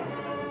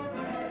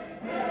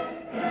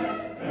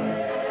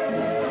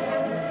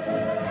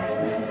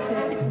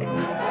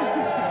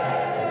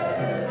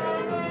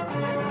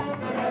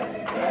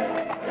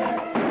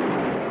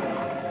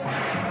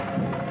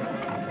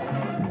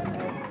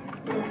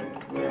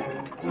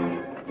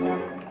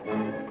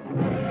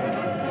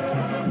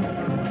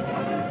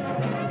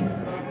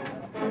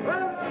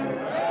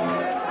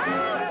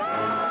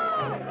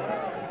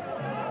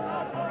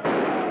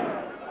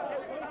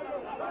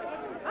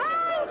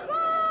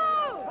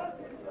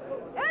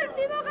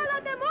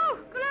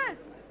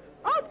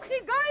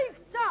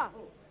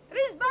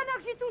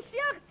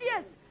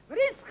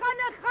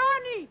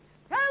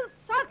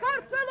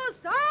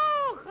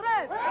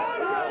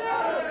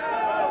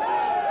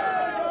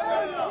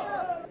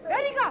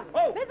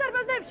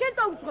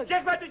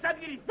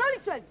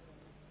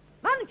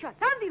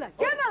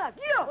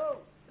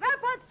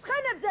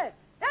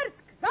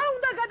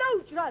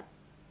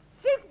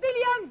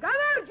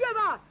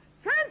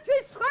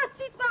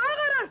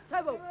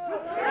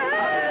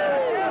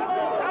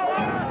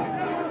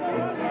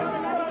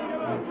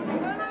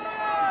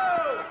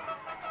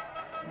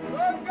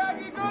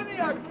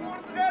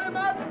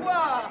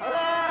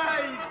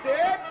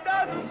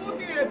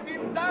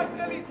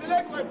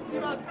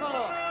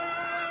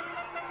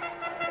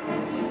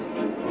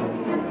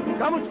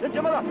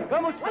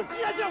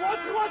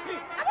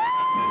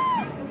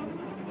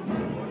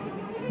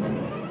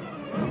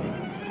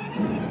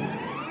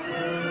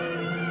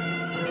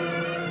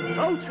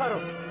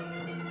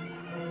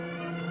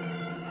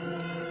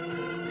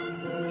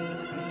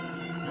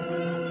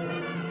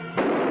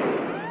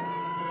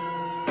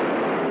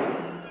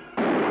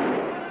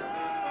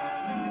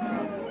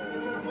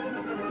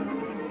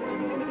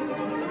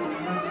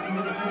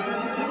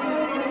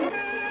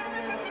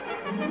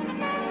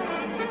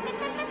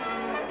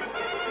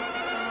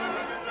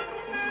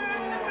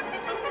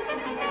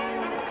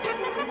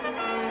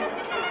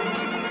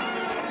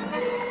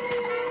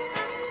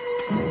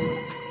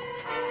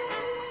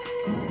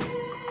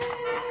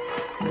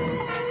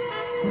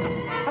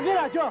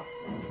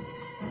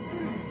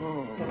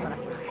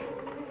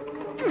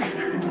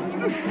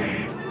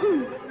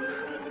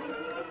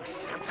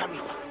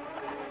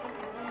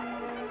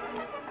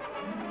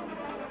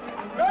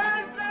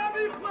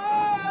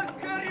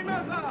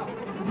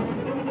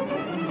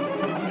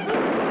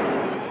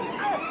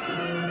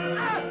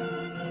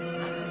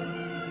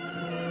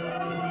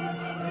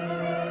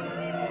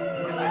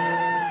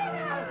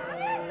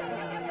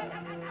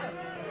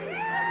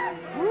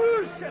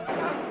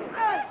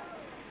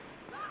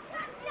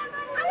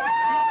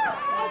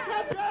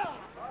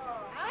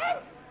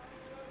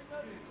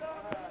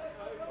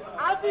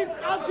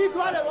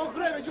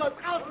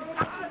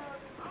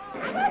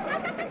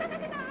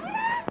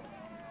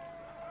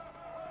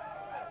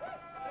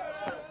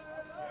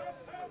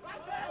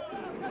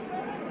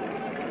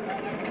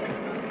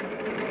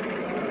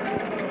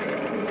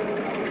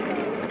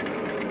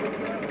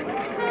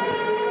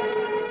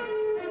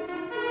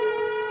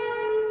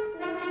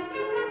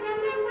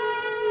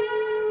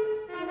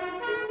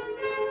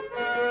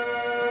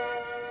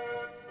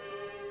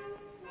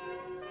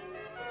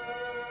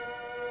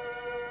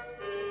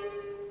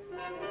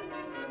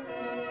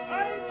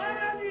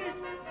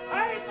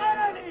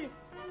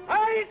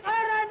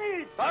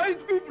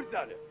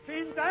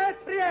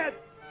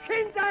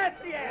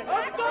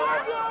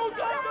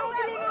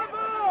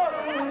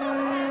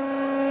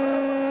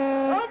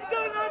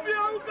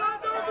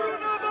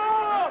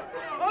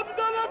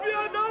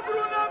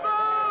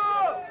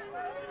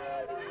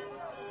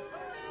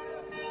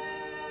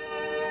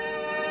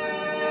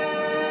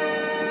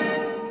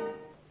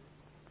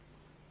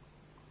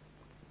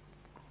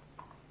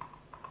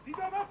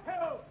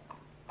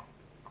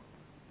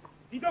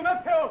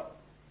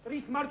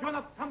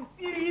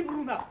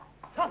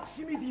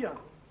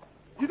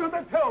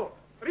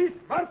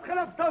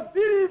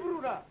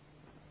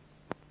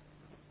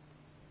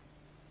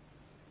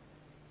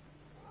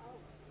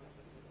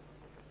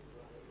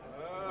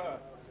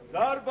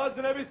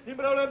 დარბაზნების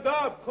სიმრავლემ და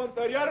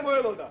კონტერი არ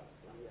მოელოდა.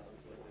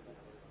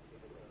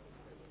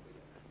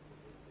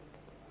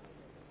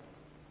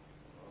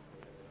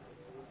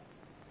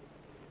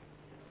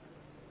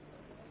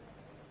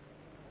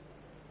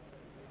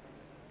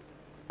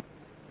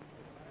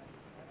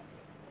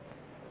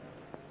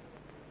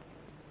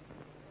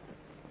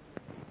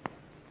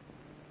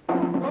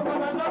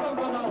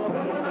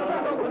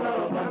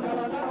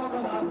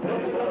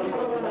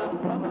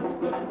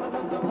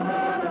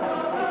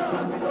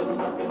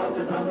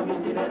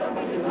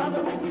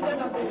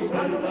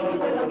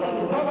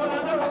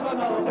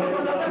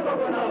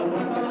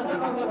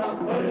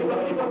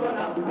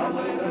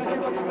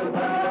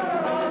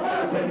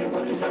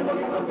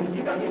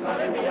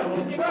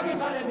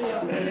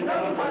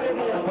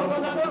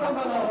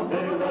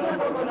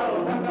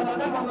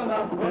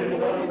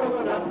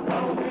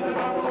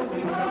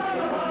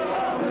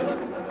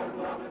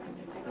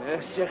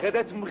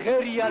 შეხედეთ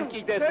მღერიან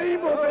კიდეც.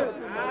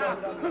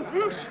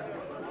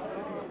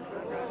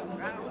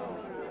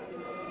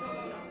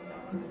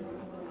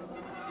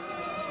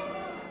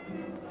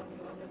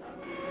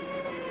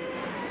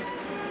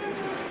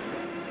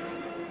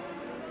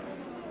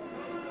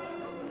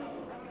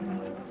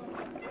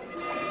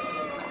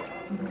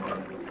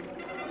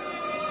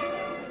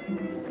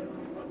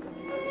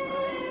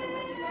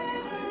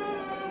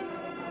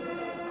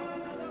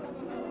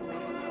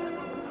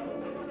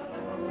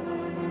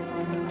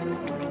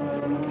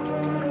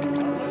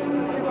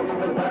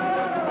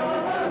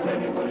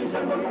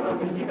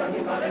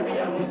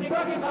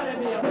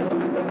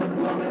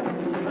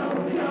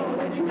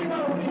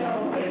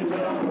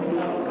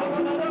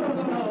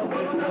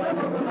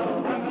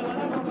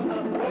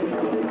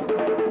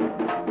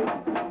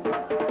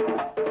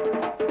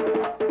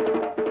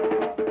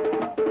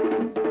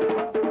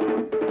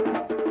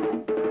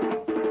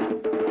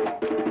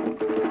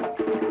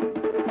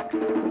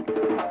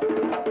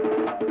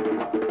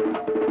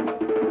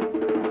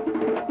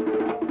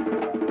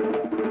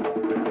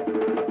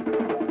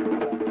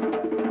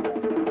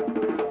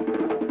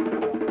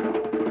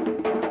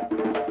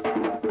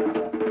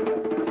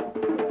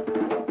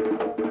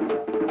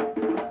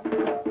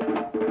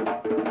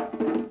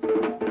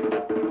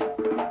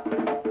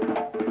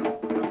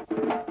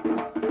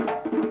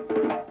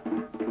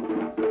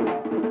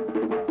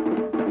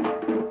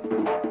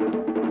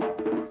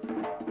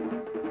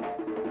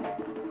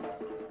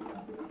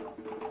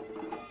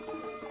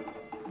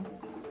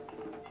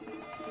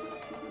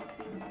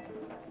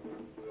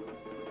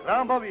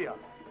 რამბავია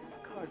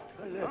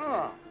ქართველებს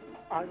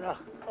არა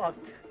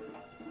ყავთ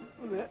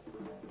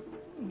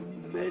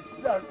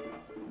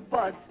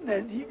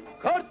მეზარბაზნელი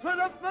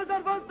ქართველებს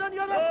მეზარბაზნელი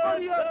არა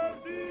ყავია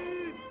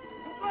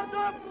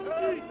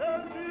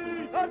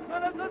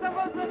ქართველებს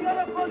მეზარბაზნელი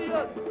არა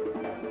ყავია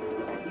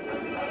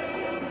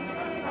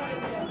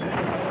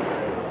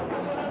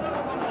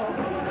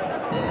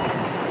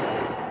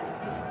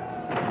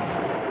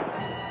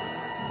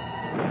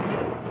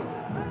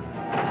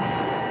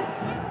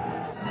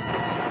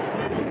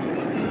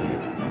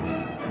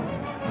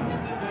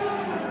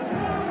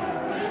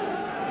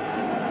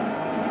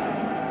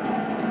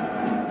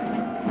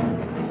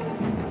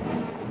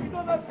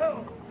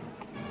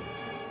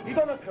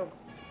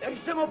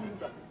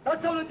შემობრუნდა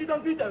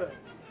დასავლეთიდან ვიდევე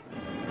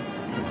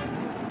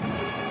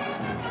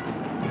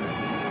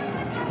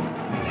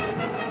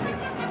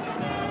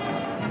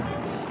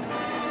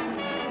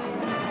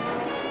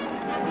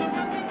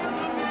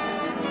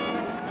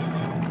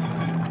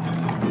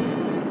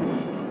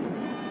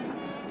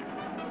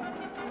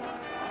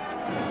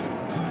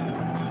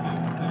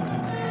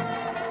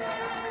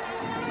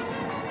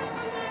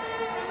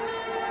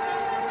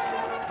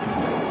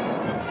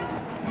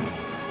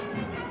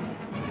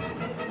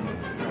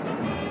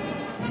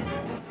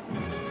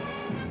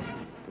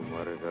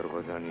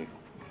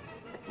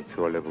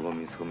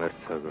მის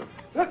ღმერთსაგან.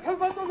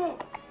 ლექებატონო!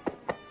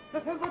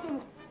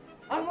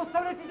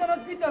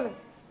 აღმოსავლეთიდანაც ვიდევე.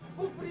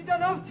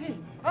 უფრიდან ავთი,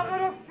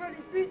 აღარ აქვს ჩვენი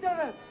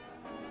ვიდევე.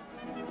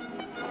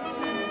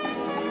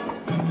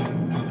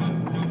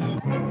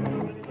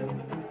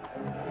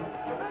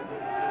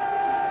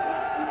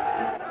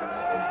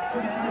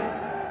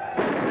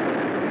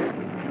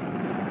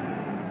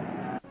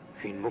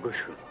 ვინ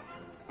მოგაშველა?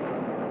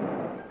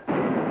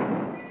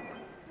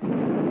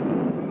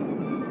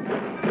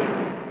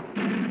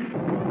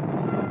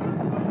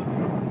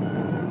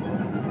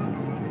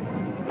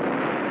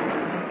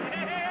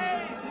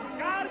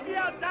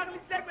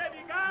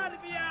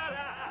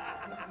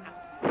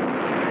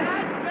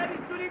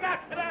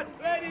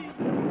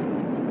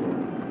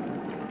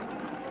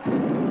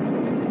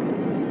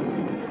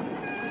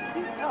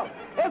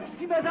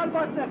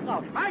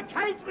 აი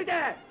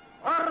ჩაიწვიდე!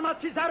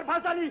 ორმოცი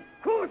ზარბაზანი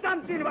ქურდან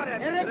მძირვარენ!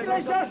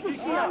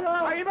 ერეკლეშაშუშია!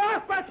 აი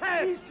მოხბეთე!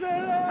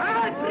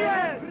 ატრიე!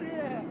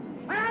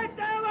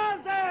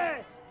 შედევაზე!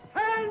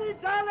 ჰელი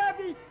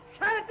ძალები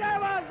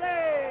შედევაზე!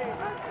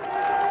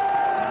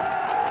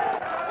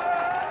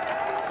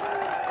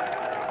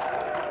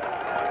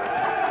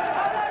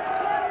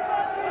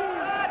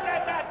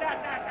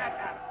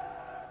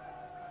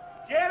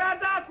 ჯერა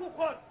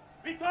დაკუხოთ!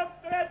 ვითომ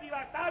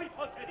ტრედივა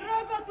დავიხოცენი!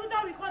 როგორ თუ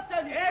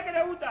დავიხოცენი?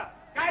 ეგრე უნდა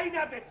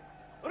გაინაბეთ!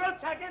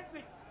 როცა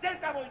გესმის, ძენ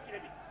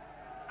გამოიჭრებით!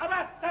 აბა,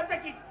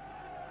 დაწეკით!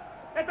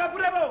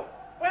 ეთაბრებო!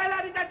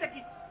 ყველანი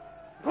დაწეკით!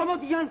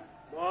 კომოდიან!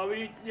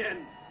 მოვიდნენ!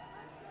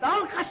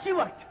 დალხაში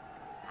ვართ!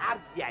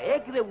 არდია,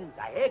 ეგრე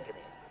უნდა,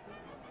 ეგრე!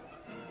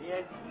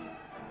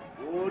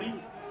 ორი,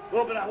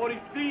 dobra, ორი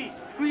თვის!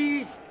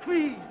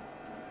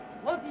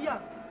 მოდიან!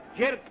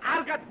 ჯერ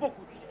კარგად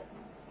მოგუჩნე!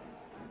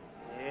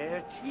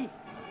 ერთი,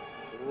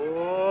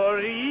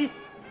 ორი,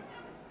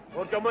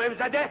 ორჯერ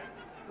მოემზადე?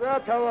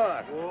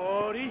 გათავარ!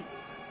 ორი,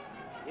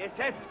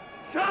 ესეც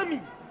სამი!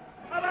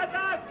 აბა,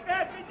 დაწყე,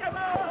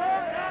 ბიჭებო!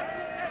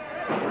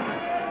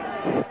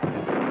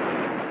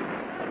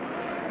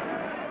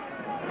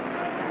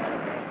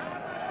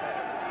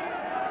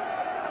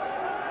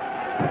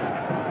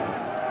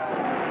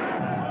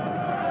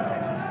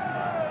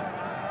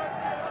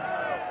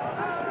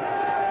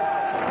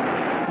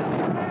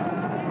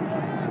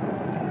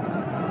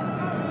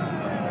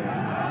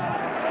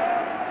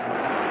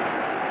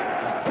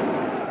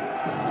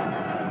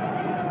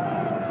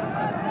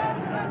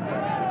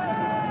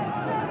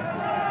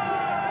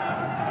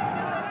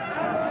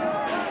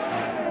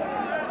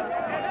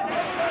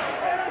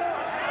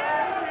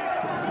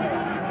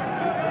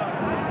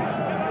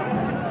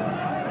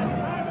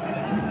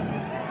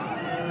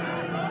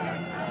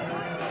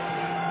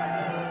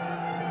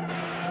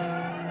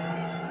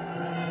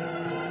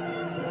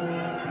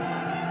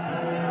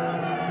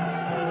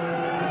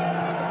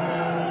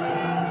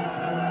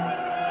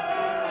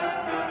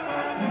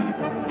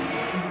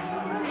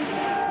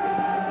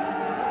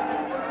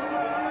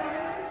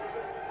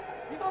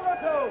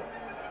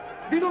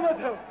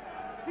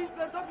 ვის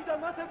ფერდობიდან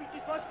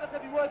მათებიჩის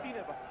ვაშკაცები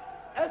მოედინება.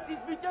 ეს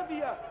ის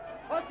ბიჭებია,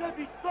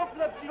 მათების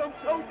სოფლებში რომ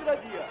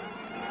შეუძლებია.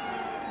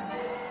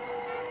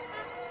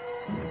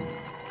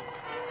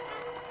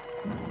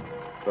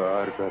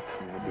 კარგად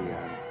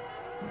მოდიან.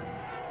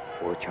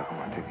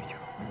 ოჩაღმათებიჩო.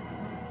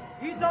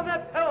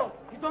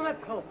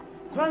 იდომეფო.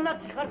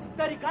 ჩვენაც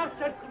ხარცდარი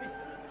გარს ერწყმის.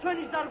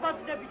 ჩვენი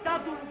ზარბაზნები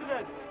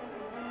დადუმდნენ.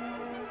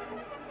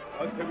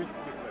 მათებიც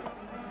მიხლებ.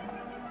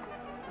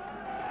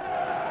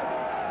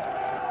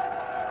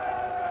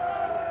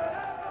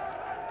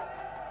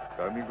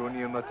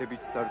 გამიგონია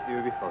მათებიც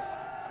სარწივები ხავს.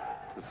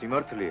 თუ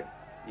სიმართლეა,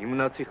 იმ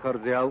ნაცი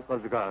ხარზე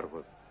ალყას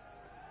გაარღვევ.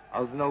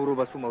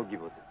 აზნაურობას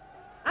უმალგიბოზე.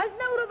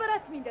 აზნაურობა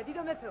რაც მინდა,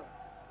 დიდო მეფეო.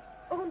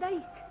 ოღონდ აი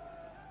იქ,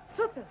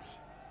 სოფელში.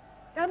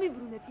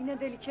 დამიბრუნე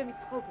წინანდელი ჩემი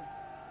ცხობი.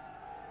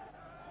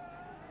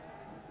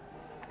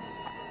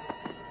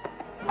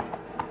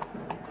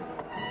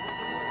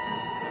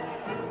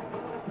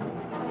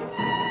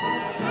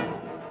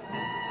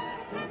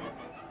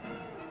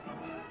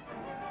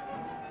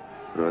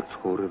 რა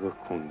ცხოვრება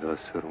გქონდა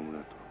ასე რომ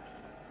ნატყობს.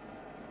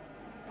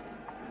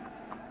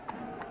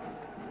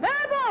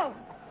 მებო!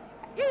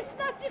 ის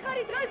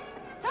ნაციხარი დღეს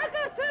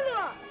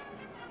საქართველოა!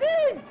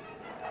 წინ!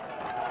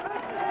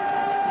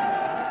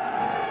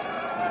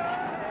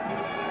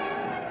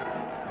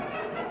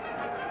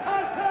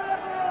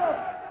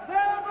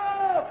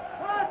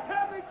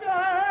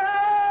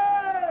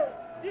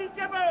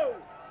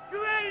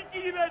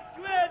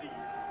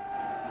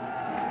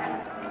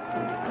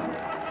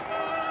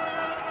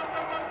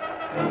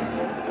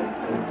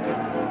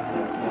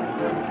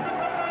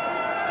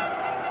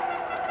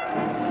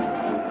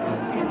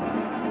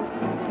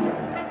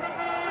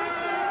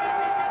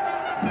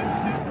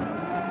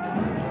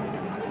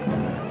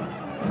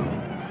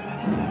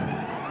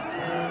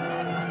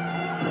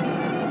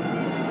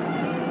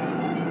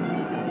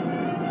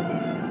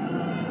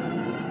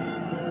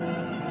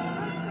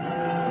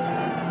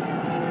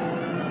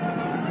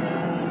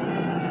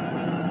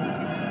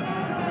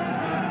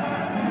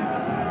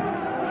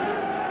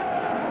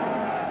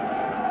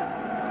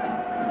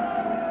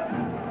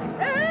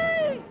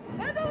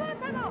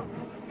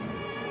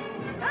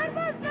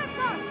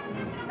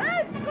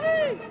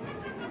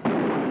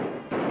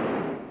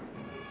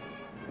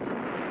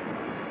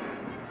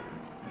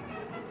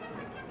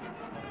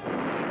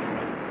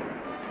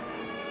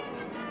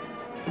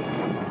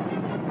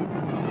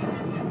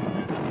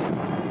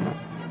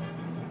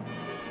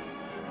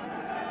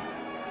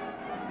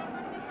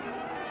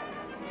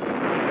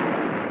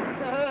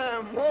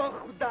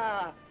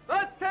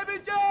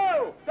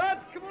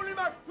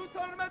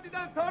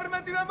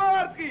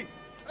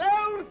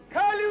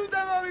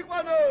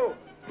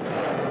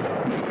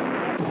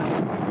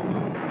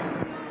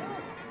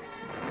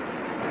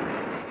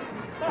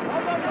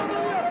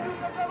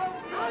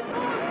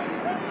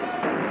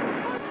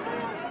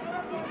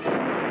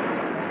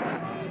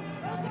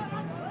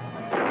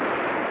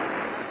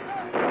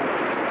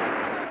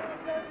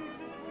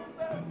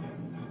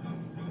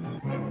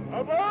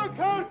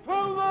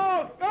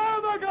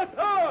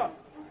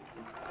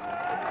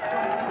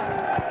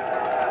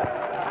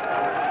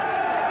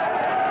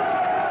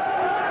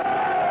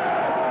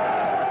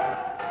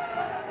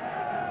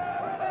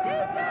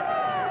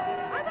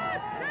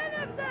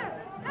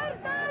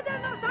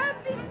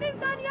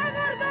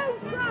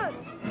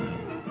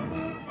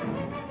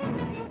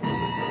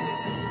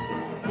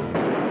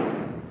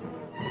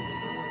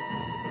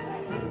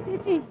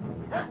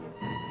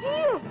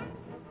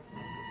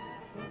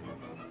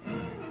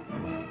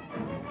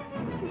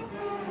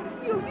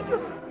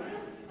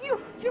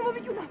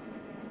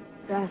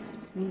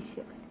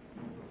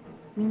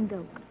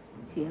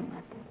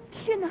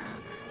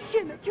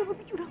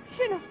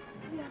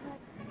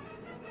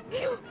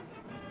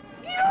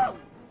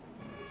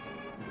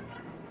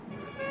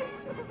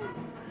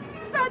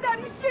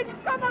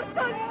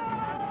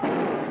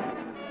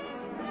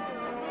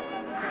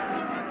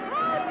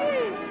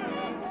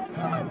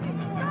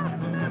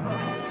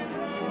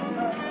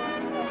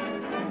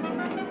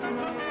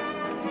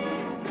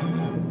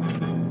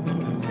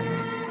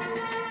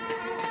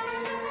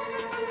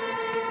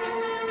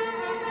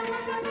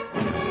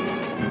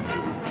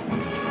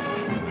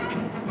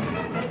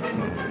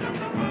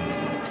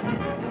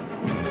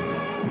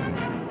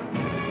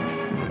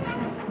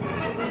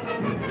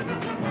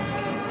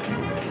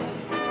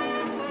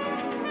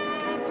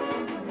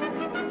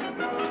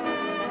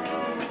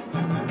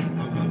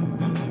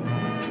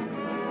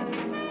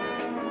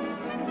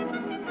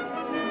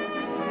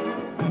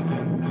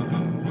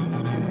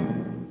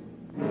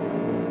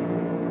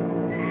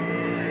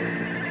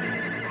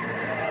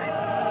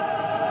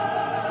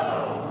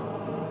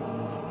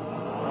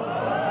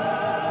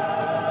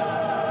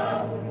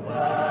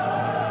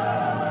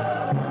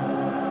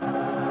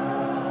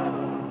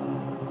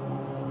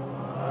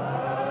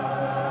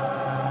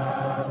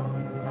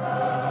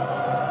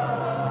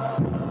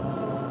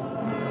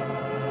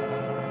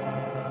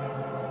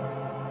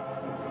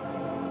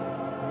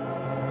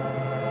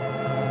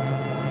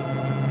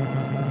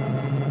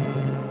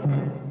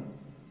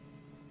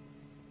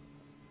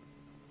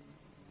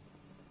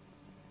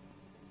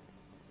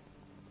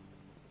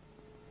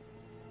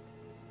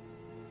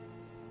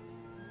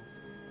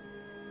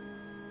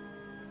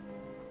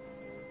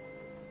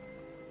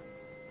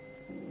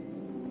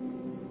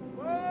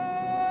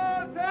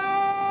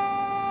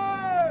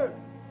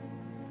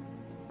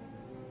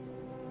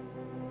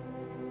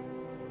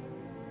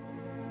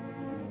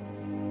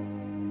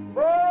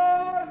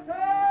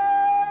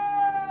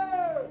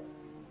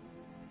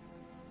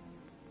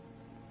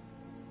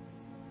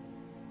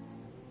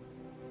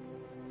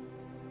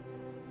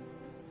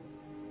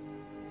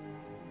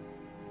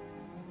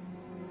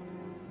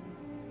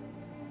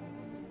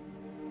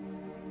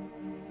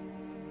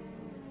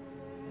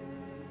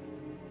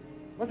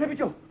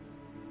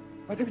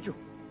 მათე ბიჭო.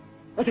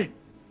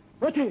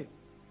 მათე.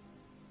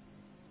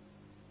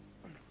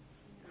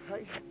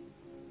 აი.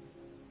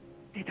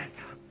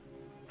 დედასა.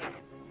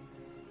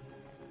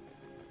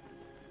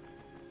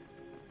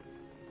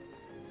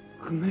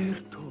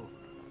 ღმერთო.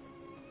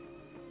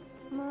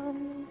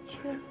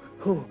 მამიჩა.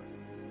 ხო,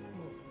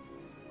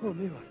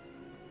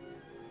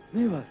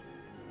 მე ვარ.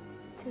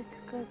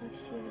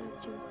 თეთრკაბაში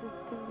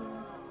აჯობებდა.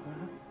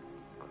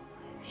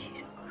 კოებში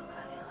როგორ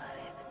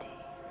გავიღარებდი.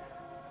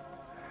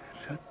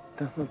 რა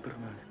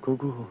დამაბრმავე,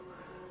 გოგო.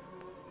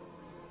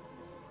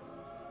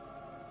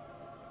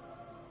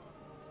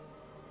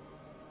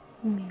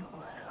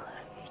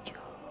 მიყვარხარ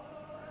ბიჭო.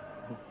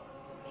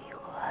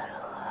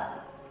 მიყვარხარ.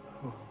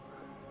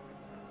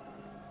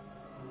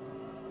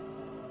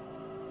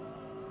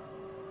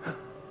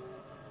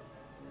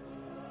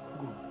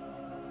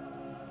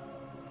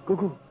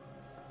 გოგო.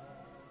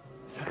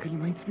 სახელი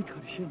მაინც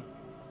მითხარი შენ?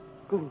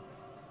 გოგო.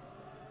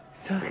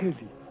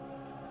 სახელი.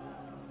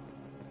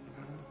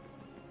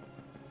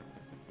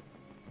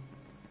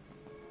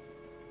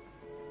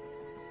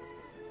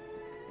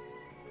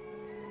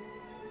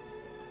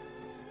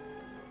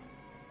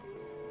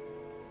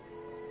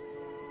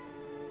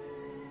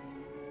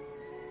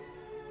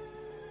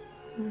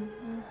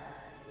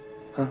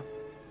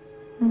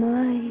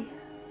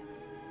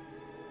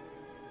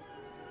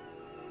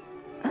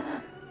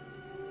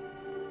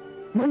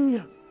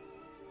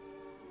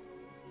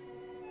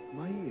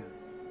 მაია.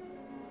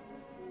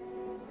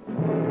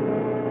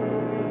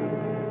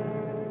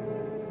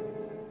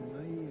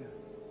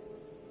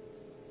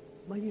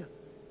 마야!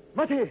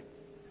 마테!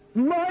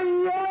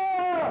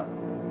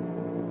 마야!